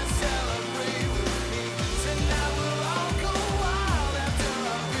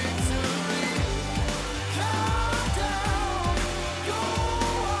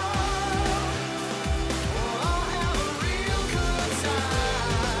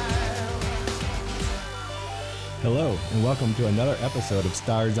 Hello, and welcome to another episode of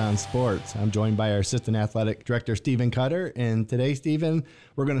Stars on Sports. I'm joined by our Assistant Athletic Director, Stephen Cutter. And today, Stephen,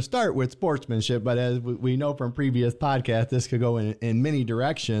 we're going to start with sportsmanship. But as we know from previous podcasts, this could go in many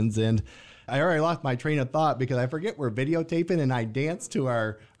directions. And I already lost my train of thought because I forget we're videotaping and I dance to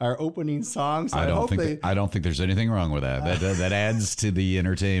our opening song. So I don't think there's anything wrong with that. That adds to the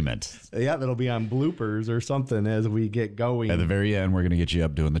entertainment. Yeah, that'll be on bloopers or something as we get going. At the very end, we're going to get you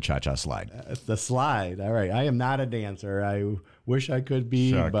up doing the cha-cha slide. The slide. All right. I am not a dancer. I wish I could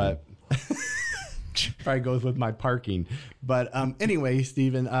be, Shocking. but... which probably goes with my parking. But anyway,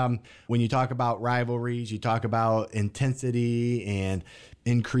 Stephen, when you talk about rivalries, you talk about intensity and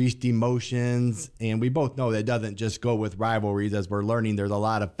increased emotions. And we both know that it doesn't just go with rivalries. As we're learning, there's a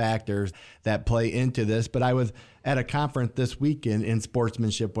lot of factors that play into this. But I was at a conference this weekend in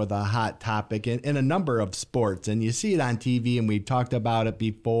sportsmanship with a hot topic in a number of sports. And you see it on TV, and we've talked about it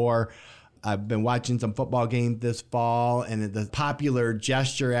before. I've been watching some football games this fall, and the popular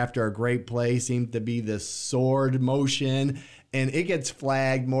gesture after a great play seems to be the sword motion, and it gets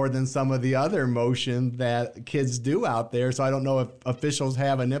flagged more than some of the other motion that kids do out there. So I don't know if officials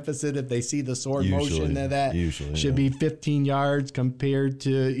have an emphasis if they see the sword motion that should be 15 yards compared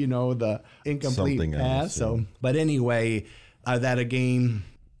to, the incomplete Something pass. else, yeah. But anyway, I was at a game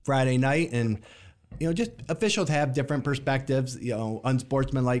Friday night, and just officials have different perspectives,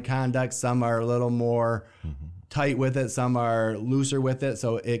 unsportsmanlike conduct. Some are a little more tight with it. Some are looser with it.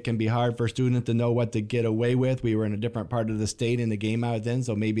 So it can be hard for students to know what to get away with. We were in a different part of the state in the game I was in,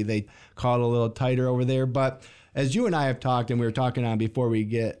 so maybe they called a little tighter over there. But as you and I have talked, and we were talking on before we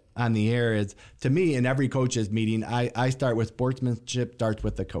get on the air, is to me, in every coach's meeting, I start with sportsmanship starts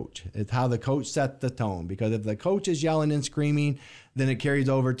with the coach. It's how the coach sets the tone. Because if the coach is yelling and screaming, then it carries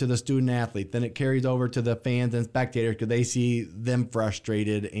over to the student athlete. Then it carries over to the fans and spectators because they see them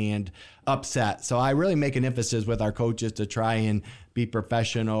frustrated and upset. So I really make an emphasis with our coaches to try and be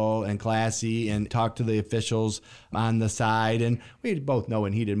professional and classy and talk to the officials on the side. And we both know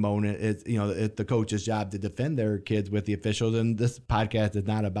in heated moment, it's the coach's job to defend their kids with the officials. And this podcast is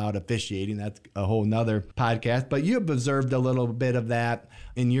not about officiating. That's a whole nother podcast. But you have observed a little bit of that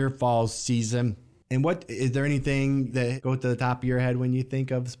in your fall season. And is there anything that goes to the top of your head when you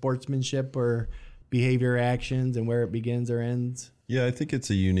think of sportsmanship or behavior actions and where it begins or ends? Yeah, I think it's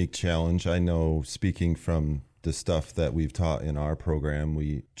a unique challenge. I know, speaking from the stuff that we've taught in our program,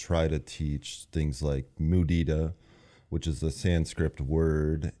 we try to teach things like mudita, which is a Sanskrit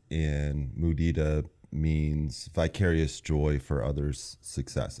word, and mudita means vicarious joy for others'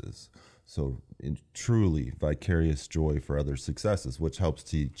 successes. So truly vicarious joy for others' successes, which helps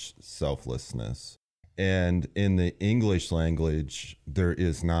teach selflessness. And in the English language, there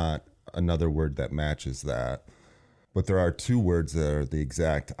is not another word that matches that. But there are two words that are the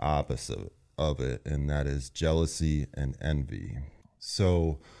exact opposite of it, and that is jealousy and envy.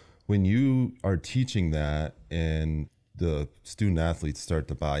 So when you are teaching that and the student athletes start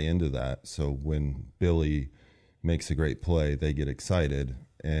to buy into that, so when Billy makes a great play, they get excited,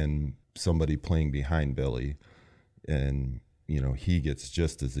 and somebody playing behind Billy, and he gets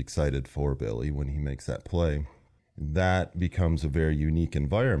just as excited for Billy when he makes that play. That becomes a very unique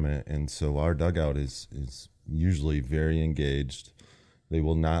environment, and so our dugout is usually very engaged. They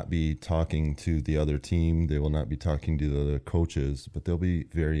will not be talking to the other team. They will not be talking to the other coaches, but they'll be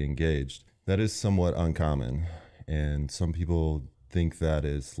very engaged. That is somewhat uncommon, and some people think that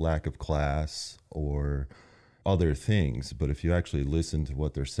is lack of class or other things, but if you actually listen to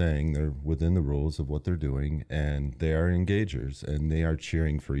what they're saying, they're within the rules of what they're doing, and they are engagers, and they are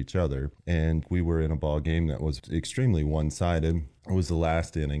cheering for each other. And we were in a ball game that was extremely one-sided. It was the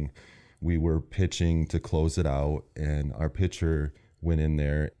last inning. We were pitching to close it out, and our pitcher went in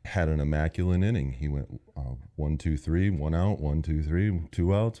there, had an immaculate inning. He went 1, 2, 3, 1 out, 1, 2, 3,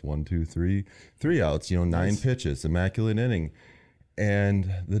 2 outs, 1, 2, 3, 3 outs, 9 pitches, immaculate inning.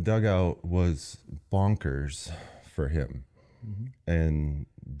 And the dugout was bonkers for him. Mm-hmm. And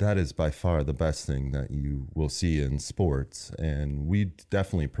that is by far the best thing that you will see in sports. And we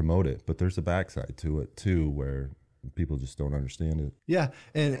definitely promote it, but there's a backside to it too, where people just don't understand it. Yeah,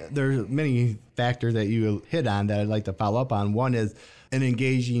 and there's many factors that you hit on that I'd like to follow up on. One is an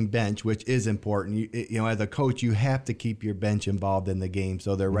engaging bench, which is important. As a coach, you have to keep your bench involved in the game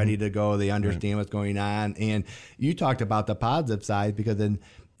so they're ready to go. They understand what's going on. And you talked about the positive side, because in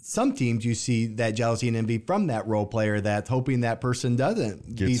some teams you see that jealousy and envy from that role player that's hoping that person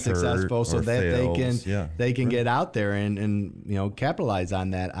doesn't be successful so that fails. they can get out there and capitalize on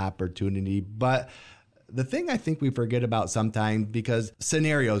that opportunity. But the thing I think we forget about sometimes, because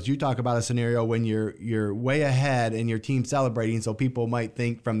scenarios, you talk about a scenario when you're way ahead and your team's celebrating, so people might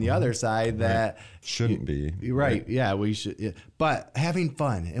think from the other side that shouldn't be. Right. Yeah, we should. Yeah. But having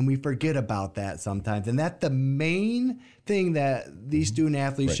fun, and we forget about that sometimes. And that's the main thing that these student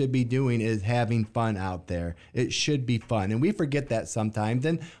athletes should be doing, is having fun out there. It should be fun. And we forget that sometimes.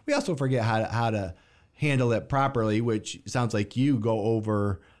 And we also forget how to handle it properly, which sounds like you go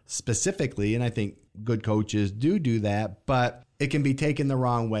over specifically, and I think good coaches do that, but it can be taken the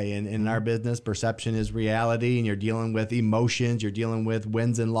wrong way. And in our business, perception is reality, and you're dealing with emotions, you're dealing with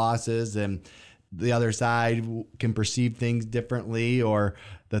wins and losses, and the other side can perceive things differently. Or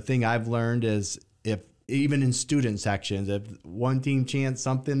the thing I've learned is if even in student sections, if one team chants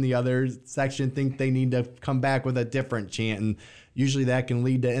something, the other section think they need to come back with a different chant. And usually that can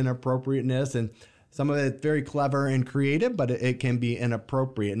lead to inappropriateness. And some of it's very clever and creative, but it can be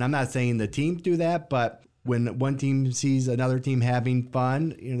inappropriate. And I'm not saying the teams do that, but when one team sees another team having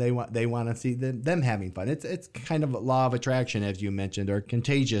fun, they want to see them having fun. It's kind of a law of attraction, as you mentioned, or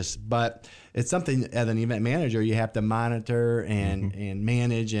contagious. But it's something as an event manager you have to monitor and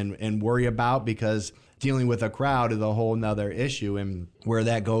manage and worry about, because dealing with a crowd is a whole nother issue, and where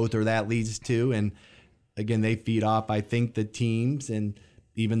that goes or that leads to. And again, they feed off, I think, the teams and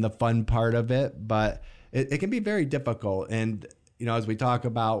even the fun part of it. But it can be very difficult. And as we talk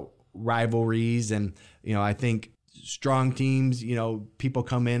about rivalries, and I think strong teams, people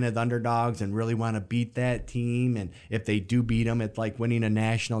come in as underdogs and really want to beat that team, and if they do beat them, it's like winning a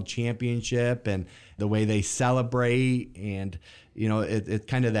national championship, and the way they celebrate, and it's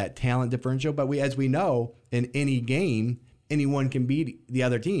kind of that talent differential. But as we know, in any game, anyone can beat the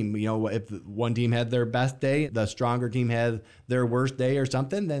other team. If one team had their best day, the stronger team has their worst day or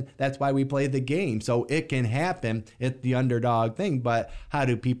something, then that's why we play the game. So it can happen. It's the underdog thing, but how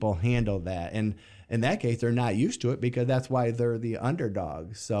do people handle that? And in that case, they're not used to it, because that's why they're the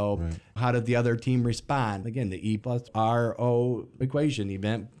underdog. So How did the other team respond? Again, the E plus RO equation,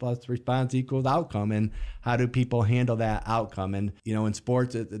 event plus response equals outcome. And how do people handle that outcome? And, in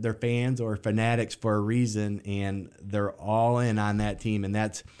sports, they're fans or fanatics for a reason, and they're all in on that team. And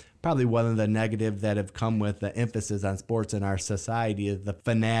that's probably one of the negatives that have come with the emphasis on sports in our society, is the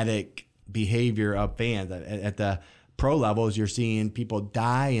fanatic behavior of fans. At the pro levels, you're seeing people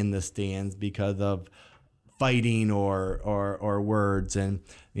die in the stands because of fighting or words. And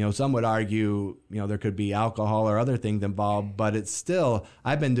some would argue there could be alcohol or other things involved, but it's still,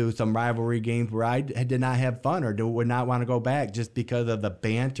 I've been to some rivalry games where I did not have fun or would not want to go back just because of the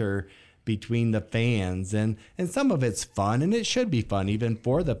banter between the fans. And some of it's fun, and it should be fun even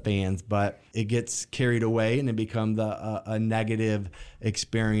for the fans, but it gets carried away and it becomes a negative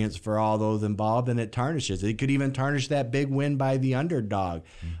experience for all those involved, and it tarnishes. It could even tarnish that big win by the underdog.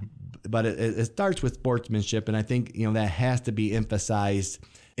 But it starts with sportsmanship, and I think that has to be emphasized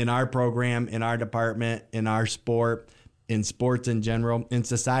in our program, in our department, in our sport, in sports in general, in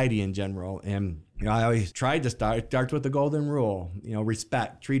society in general. And I always tried to start with the golden rule,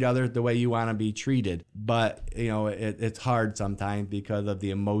 respect, treat others the way you want to be treated. But, it's hard sometimes because of the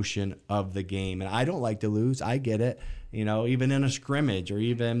emotion of the game. And I don't like to lose. I get it, even in a scrimmage, or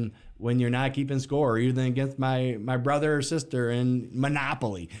even when you're not keeping score, or even against my brother or sister in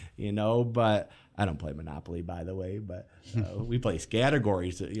Monopoly, but I don't play Monopoly, by the way, but we play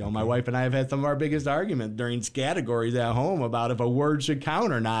categories. My wife and I have had some of our biggest arguments during categories at home about if a word should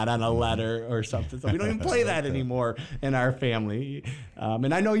count or not on a letter or something. So we don't even play that anymore in our family.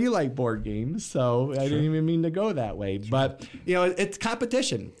 And I know you like board games, so I didn't even mean to go that way. But, it's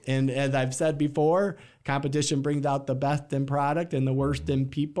competition. And as I've said before, competition brings out the best in product and the worst in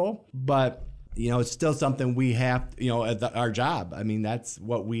people. But it's still something we have, at our job. I mean, that's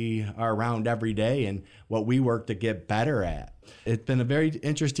what we are around every day and what we work to get better at. It's been a very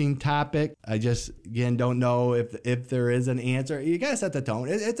interesting topic. I just, again, don't know if there is an answer. You got to set the tone.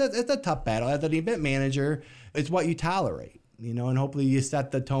 It's a tough battle. As an event manager, it's what you tolerate. And hopefully you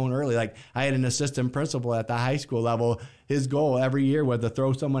set the tone early. Like, I had an assistant principal at the high school level. His goal every year was to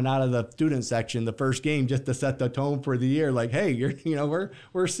throw someone out of the student section the first game just to set the tone for the year. Like, hey,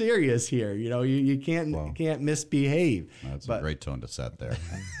 we're serious here. You can't misbehave. That's a great tone to set there.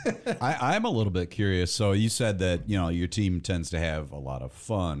 I'm a little bit curious. So you said that, your team tends to have a lot of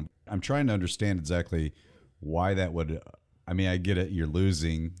fun. I'm trying to understand exactly why that would. I mean, I get it. You're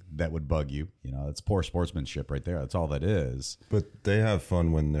losing. That would bug you. It's poor sportsmanship right there. That's all that is. But they have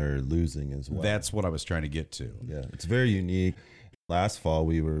fun when they're losing as well. That's what I was trying to get to. Yeah, it's very unique. Last fall,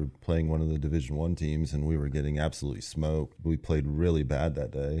 we were playing one of the Division I teams, and we were getting absolutely smoked. We played really bad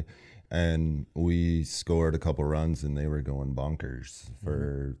that day, and we scored a couple runs, and they were going bonkers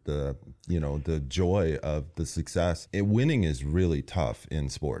for the joy of the success. Winning is really tough in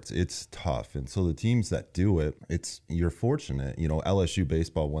sports. It's tough, and so the teams that do it, you're fortunate. LSU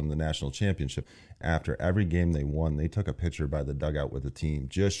baseball won the national championship. After every game they won, they took a picture by the dugout with the team,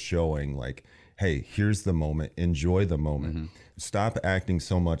 just showing like, hey, here's the moment. Enjoy the moment. Stop acting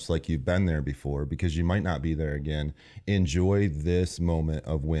so much like you've been there before, because you might not be there again. Enjoy this moment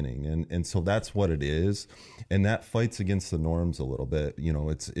of winning. And so that's what it is. And that fights against the norms a little bit.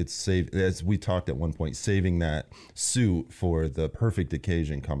 It's save, as we talked at one point, saving that suit for the perfect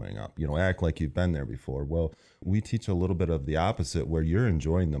occasion coming up. Act like you've been there before. Well, we teach a little bit of the opposite, where you're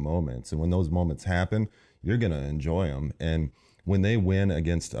enjoying the moments. And when those moments happen, you're going to enjoy them. And when they win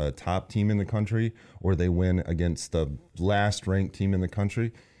against a top team in the country or they win against the last ranked team in the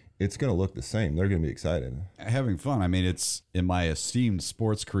country, it's going to look the same. They're going to be excited. Having fun. I mean, it's in my esteemed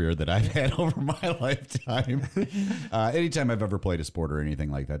sports career that I've had over my lifetime. Anytime I've ever played a sport or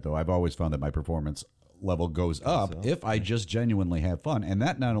anything like that, though, I've always found that my performance level goes up if I just genuinely have fun. And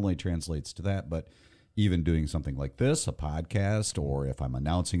that not only translates to that, but even doing something like this, a podcast, or if I'm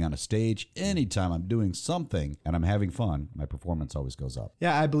announcing on a stage, anytime I'm doing something and I'm having fun, my performance always goes up.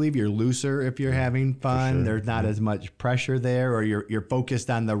 Yeah, I believe you're looser if you're having fun. Sure. There's not as much pressure there, or you're focused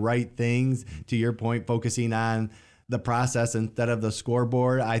on the right things. To your point, focusing on the process instead of the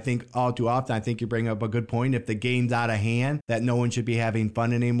scoreboard. I think all too often, I think you bring up a good point. If the game's out of hand, that no one should be having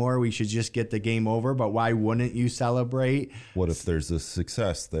fun anymore. We should just get the game over. But why wouldn't you celebrate? What if there's a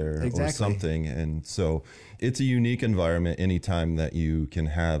success there exactly. or something? And so it's a unique environment anytime that you can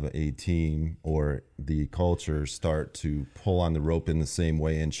have a team or the culture start to pull on the rope in the same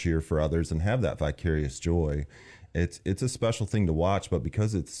way and cheer for others and have that vicarious joy. It's a special thing to watch, but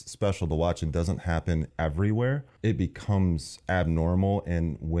because it's special to watch and doesn't happen everywhere, it becomes abnormal.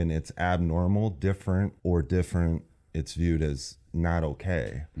 And when it's abnormal, different, it's viewed as not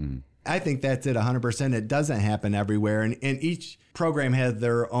okay. I think that's it 100%. It doesn't happen everywhere. And each program has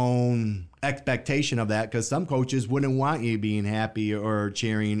their own expectation of that, because some coaches wouldn't want you being happy or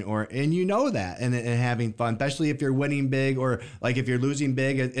cheering, and you know that, and having fun, especially if you're winning big, or like if you're losing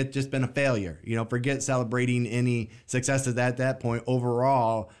big, it's just been a failure. Forget celebrating any successes at that point.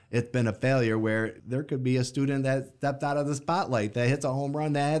 Overall, it's been a failure, where there could be a student that stepped out of the spotlight, that hits a home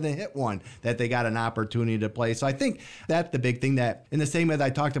run that hasn't hit one, that they got an opportunity to play. So I think that's the big thing, that in the same way that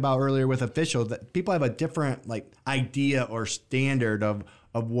I talked about earlier with officials, that people have a different idea or standard of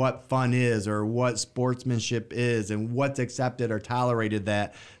what fun is, or what sportsmanship is, and what's accepted or tolerated.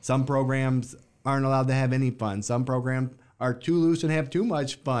 That some programs aren't allowed to have any fun. Some programs are too loose and have too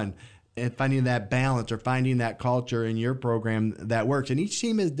much fun. And finding that balance, or finding that culture in your program that works. And each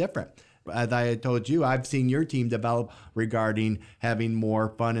team is different. As I had told you, I've seen your team develop regarding having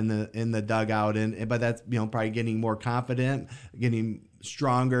more fun in the dugout, but that's probably getting more confident, getting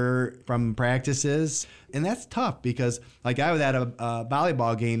stronger from practices. And that's tough, because I was at a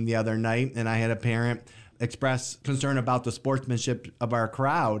volleyball game the other night, and I had a parent express concern about the sportsmanship of our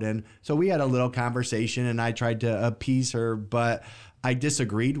crowd. And so we had a little conversation, and I tried to appease her, but I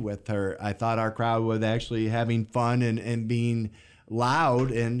disagreed with her. I thought our crowd was actually having fun and being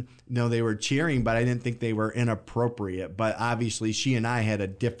loud, and they were cheering, but I didn't think they were inappropriate. But obviously she and I had a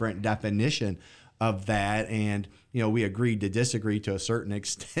different definition of that, and we agreed to disagree to a certain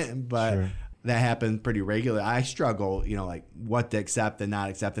extent, but sure. That happens pretty regularly. I struggle, what to accept and not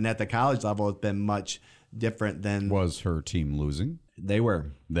accept. And at the college level, it's been much different than... Was her team losing? They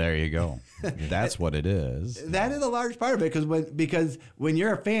were. There you go. That's what it is. That is a large part of it, because when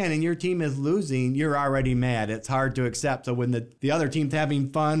you're a fan and your team is losing, you're already mad. It's hard to accept. So when the other team's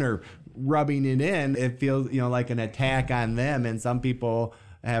having fun or rubbing it in, it feels like an attack on them. And some people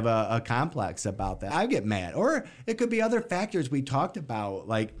have a complex about that. I get mad. Or it could be other factors we talked about,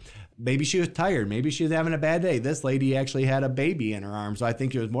 like maybe she was tired. Maybe she was having a bad day. This lady actually had a baby in her arms, so I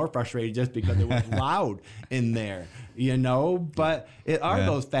think she was more frustrated just because it was loud in there, But it are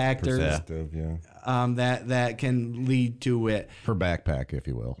those factors that can lead to it. Her backpack, if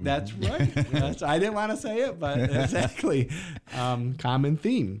you will. That's right. I didn't want to say it, but exactly. Common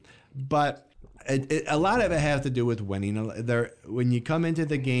theme. But a lot of it has to do with winning. When you come into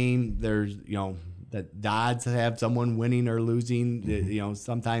the game, there's, the odds have someone winning or losing. Mm-hmm.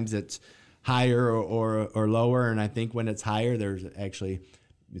 Sometimes it's higher or lower. And I think when it's higher, there's actually,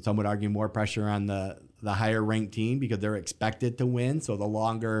 some would argue, more pressure on the higher ranked team, because they're expected to win. So the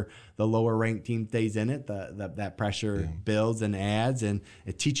longer the lower ranked team stays in it, that pressure builds and adds. And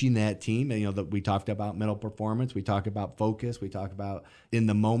teaching that team, that we talked about mental performance, we talk about focus, we talk about in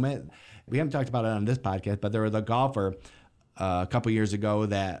the moment. We haven't talked about it on this podcast, but there was a golfer a couple years ago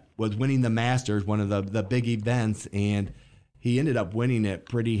that was winning the Masters, one of the big events, and he ended up winning it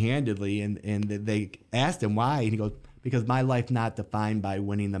pretty handedly. And they asked him why, and he goes, because my life's not defined by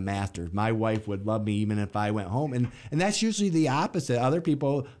winning the Masters. My wife would love me even if I went home. And that's usually the opposite. Other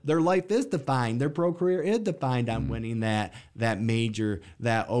people, their life is defined. Their pro career is defined on winning that major,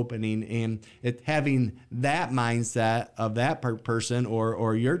 that opening. And it's having that mindset of that person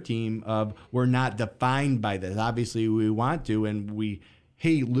or your team of, we're not defined by this. Obviously, we want to, and we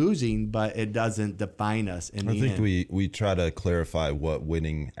hate losing, but it doesn't define us in the end. I think we try to clarify what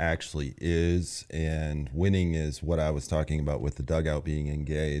winning actually is, and winning is what I was talking about with the dugout being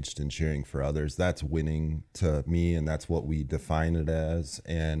engaged and cheering for others. That's winning to me, and that's what we define it as.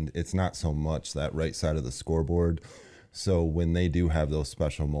 And it's not so much that right side of the scoreboard. So when they do have those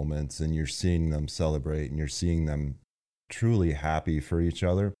special moments and you're seeing them celebrate and you're seeing them truly happy for each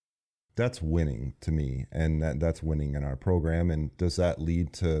other, that's winning to me. And that's winning in our program. And does that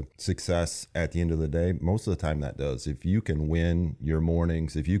lead to success at the end of the day? Most of the time that does. If you can win your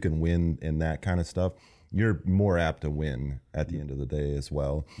mornings, if you can win in that kind of stuff, you're more apt to win at the end of the day as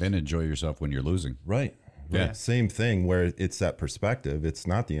well. And enjoy yourself when you're losing. Right. Yeah. Same thing where it's that perspective. It's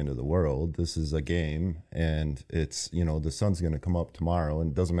not the end of the world. This is a game, and it's, the sun's going to come up tomorrow,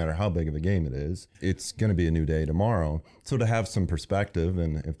 and it doesn't matter how big of a game it is. It's going to be a new day tomorrow. So to have some perspective,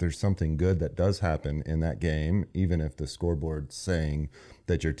 and if there's something good that does happen in that game, even if the scoreboard's saying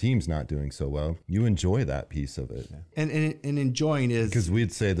that your team's not doing so well, you enjoy that piece of it. And enjoying is... Because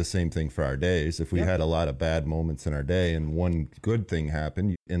we'd say the same thing for our days. If we had a lot of bad moments in our day and one good thing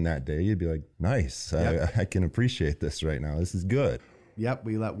happened in that day, you'd be like, nice, I can appreciate this right now. This is good. Yep,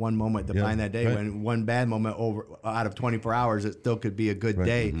 we let one moment define that day. When one bad moment out of 24 hours, it still could be a good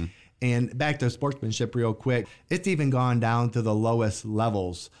day. Mm-hmm. And back to sportsmanship real quick, it's even gone down to the lowest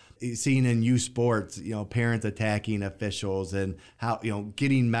levels. Seen in youth sports, parents attacking officials and how,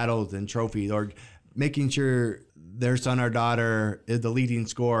 getting medals and trophies, or making sure their son or daughter is the leading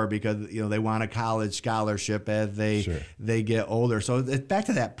scorer because, they want a college scholarship as they get older. So it's back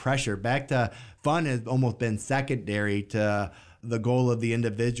to that pressure, back to fun has almost been secondary to the goal of the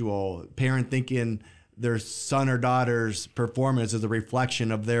individual. Parent thinking their son or daughter's performance is a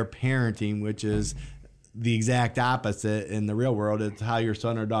reflection of their parenting, which is the exact opposite in the real world. It's how your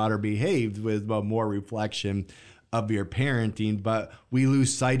son or daughter behaves with a more reflection of your parenting. But we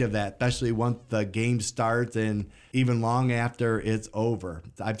lose sight of that, especially once the game starts and even long after it's over.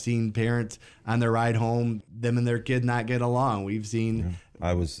 I've seen parents on their ride home, them and their kid not get along. We've seen...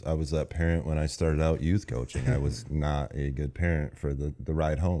 I was that parent when I started out youth coaching. I was not a good parent for the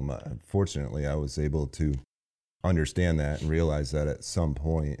ride home. Fortunately, I was able to understand that and realize that at some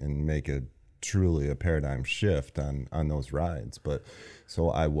point and make truly a paradigm shift on those rides. But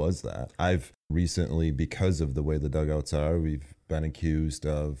so I was that. I've recently, because of the way the dugouts are, we've been accused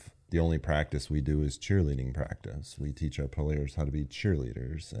of the only practice we do is cheerleading practice. We teach our players how to be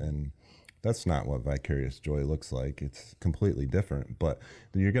cheerleaders, and that's not what vicarious joy looks like. It's completely different. But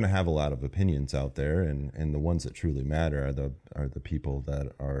you're going to have a lot of opinions out there, and the ones that truly matter are the people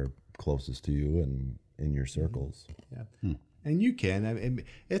that are closest to you and in your circles. Yeah. And you can. I mean,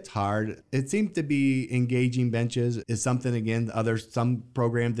 it's hard. It seems to be engaging benches is something, again, some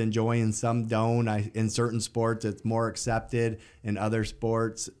programs enjoy and some don't. In certain sports, it's more accepted. In other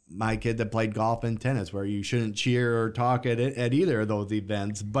sports, my kid that played golf and tennis, where you shouldn't cheer or talk at either of those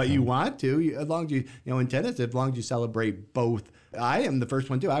events, but you want to, as long as you in tennis, as long as you celebrate both. I am the first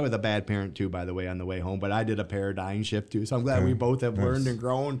one too. I was a bad parent too, by the way, on the way home, but I did a paradigm shift too. So I'm glad we both have learned and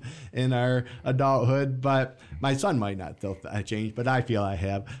grown in our adulthood. But my son might not still change, but I feel I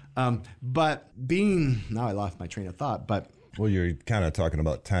have. But now I lost my train of thought, but. Well, you're kind of talking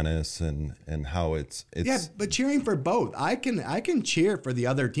about tennis and how it's yeah, but cheering for both. I can cheer for the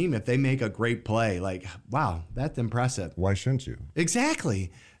other team if they make a great play. Like, wow, that's impressive. Why shouldn't you?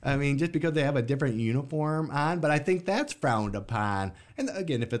 Exactly. I mean, just because they have a different uniform on, but I think that's frowned upon. And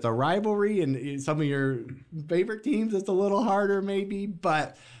again, if it's a rivalry and some of your favorite teams, it's a little harder maybe,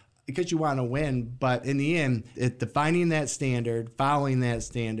 but because you want to win. But in the end, it's defining that standard, following that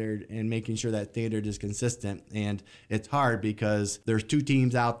standard, and making sure that standard is consistent. And it's hard because there's two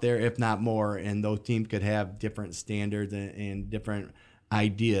teams out there, if not more, and those teams could have different standards and different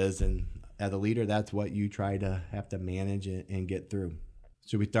ideas. And as a leader, that's what you try to have to manage and get through.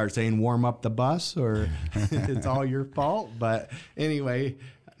 Should we start saying warm up the bus, or it's all your fault? But anyway,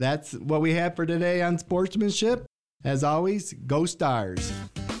 that's what we have for today on Sportsmanship. As always, go Stars.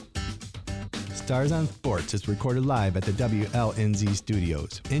 Stars on Sports is recorded live at the WLNZ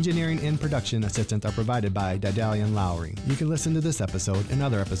studios. Engineering and production assistance are provided by Didalian Lowry. You can listen to this episode and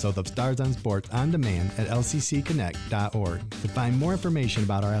other episodes of Stars on Sports on demand at lccconnect.org. To find more information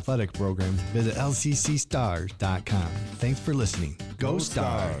about our athletic program, visit lccstars.com. Thanks for listening. Go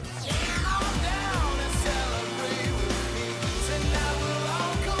Stars!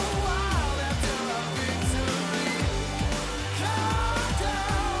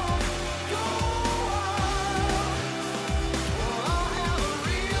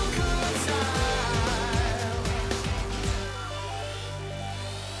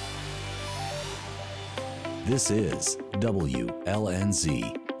 This is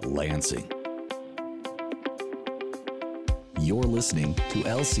WLNZ Lansing. You're listening to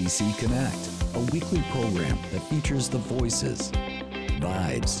LCC Connect, a weekly program that features the voices,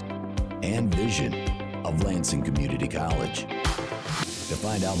 vibes, and vision of Lansing Community College. To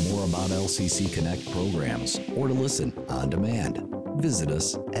find out more about LCC Connect programs or to listen on demand, visit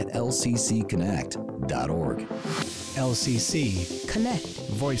us at lccconnect.org. LCC Connect.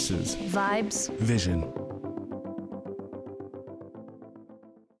 Voices. Vibes. Vision.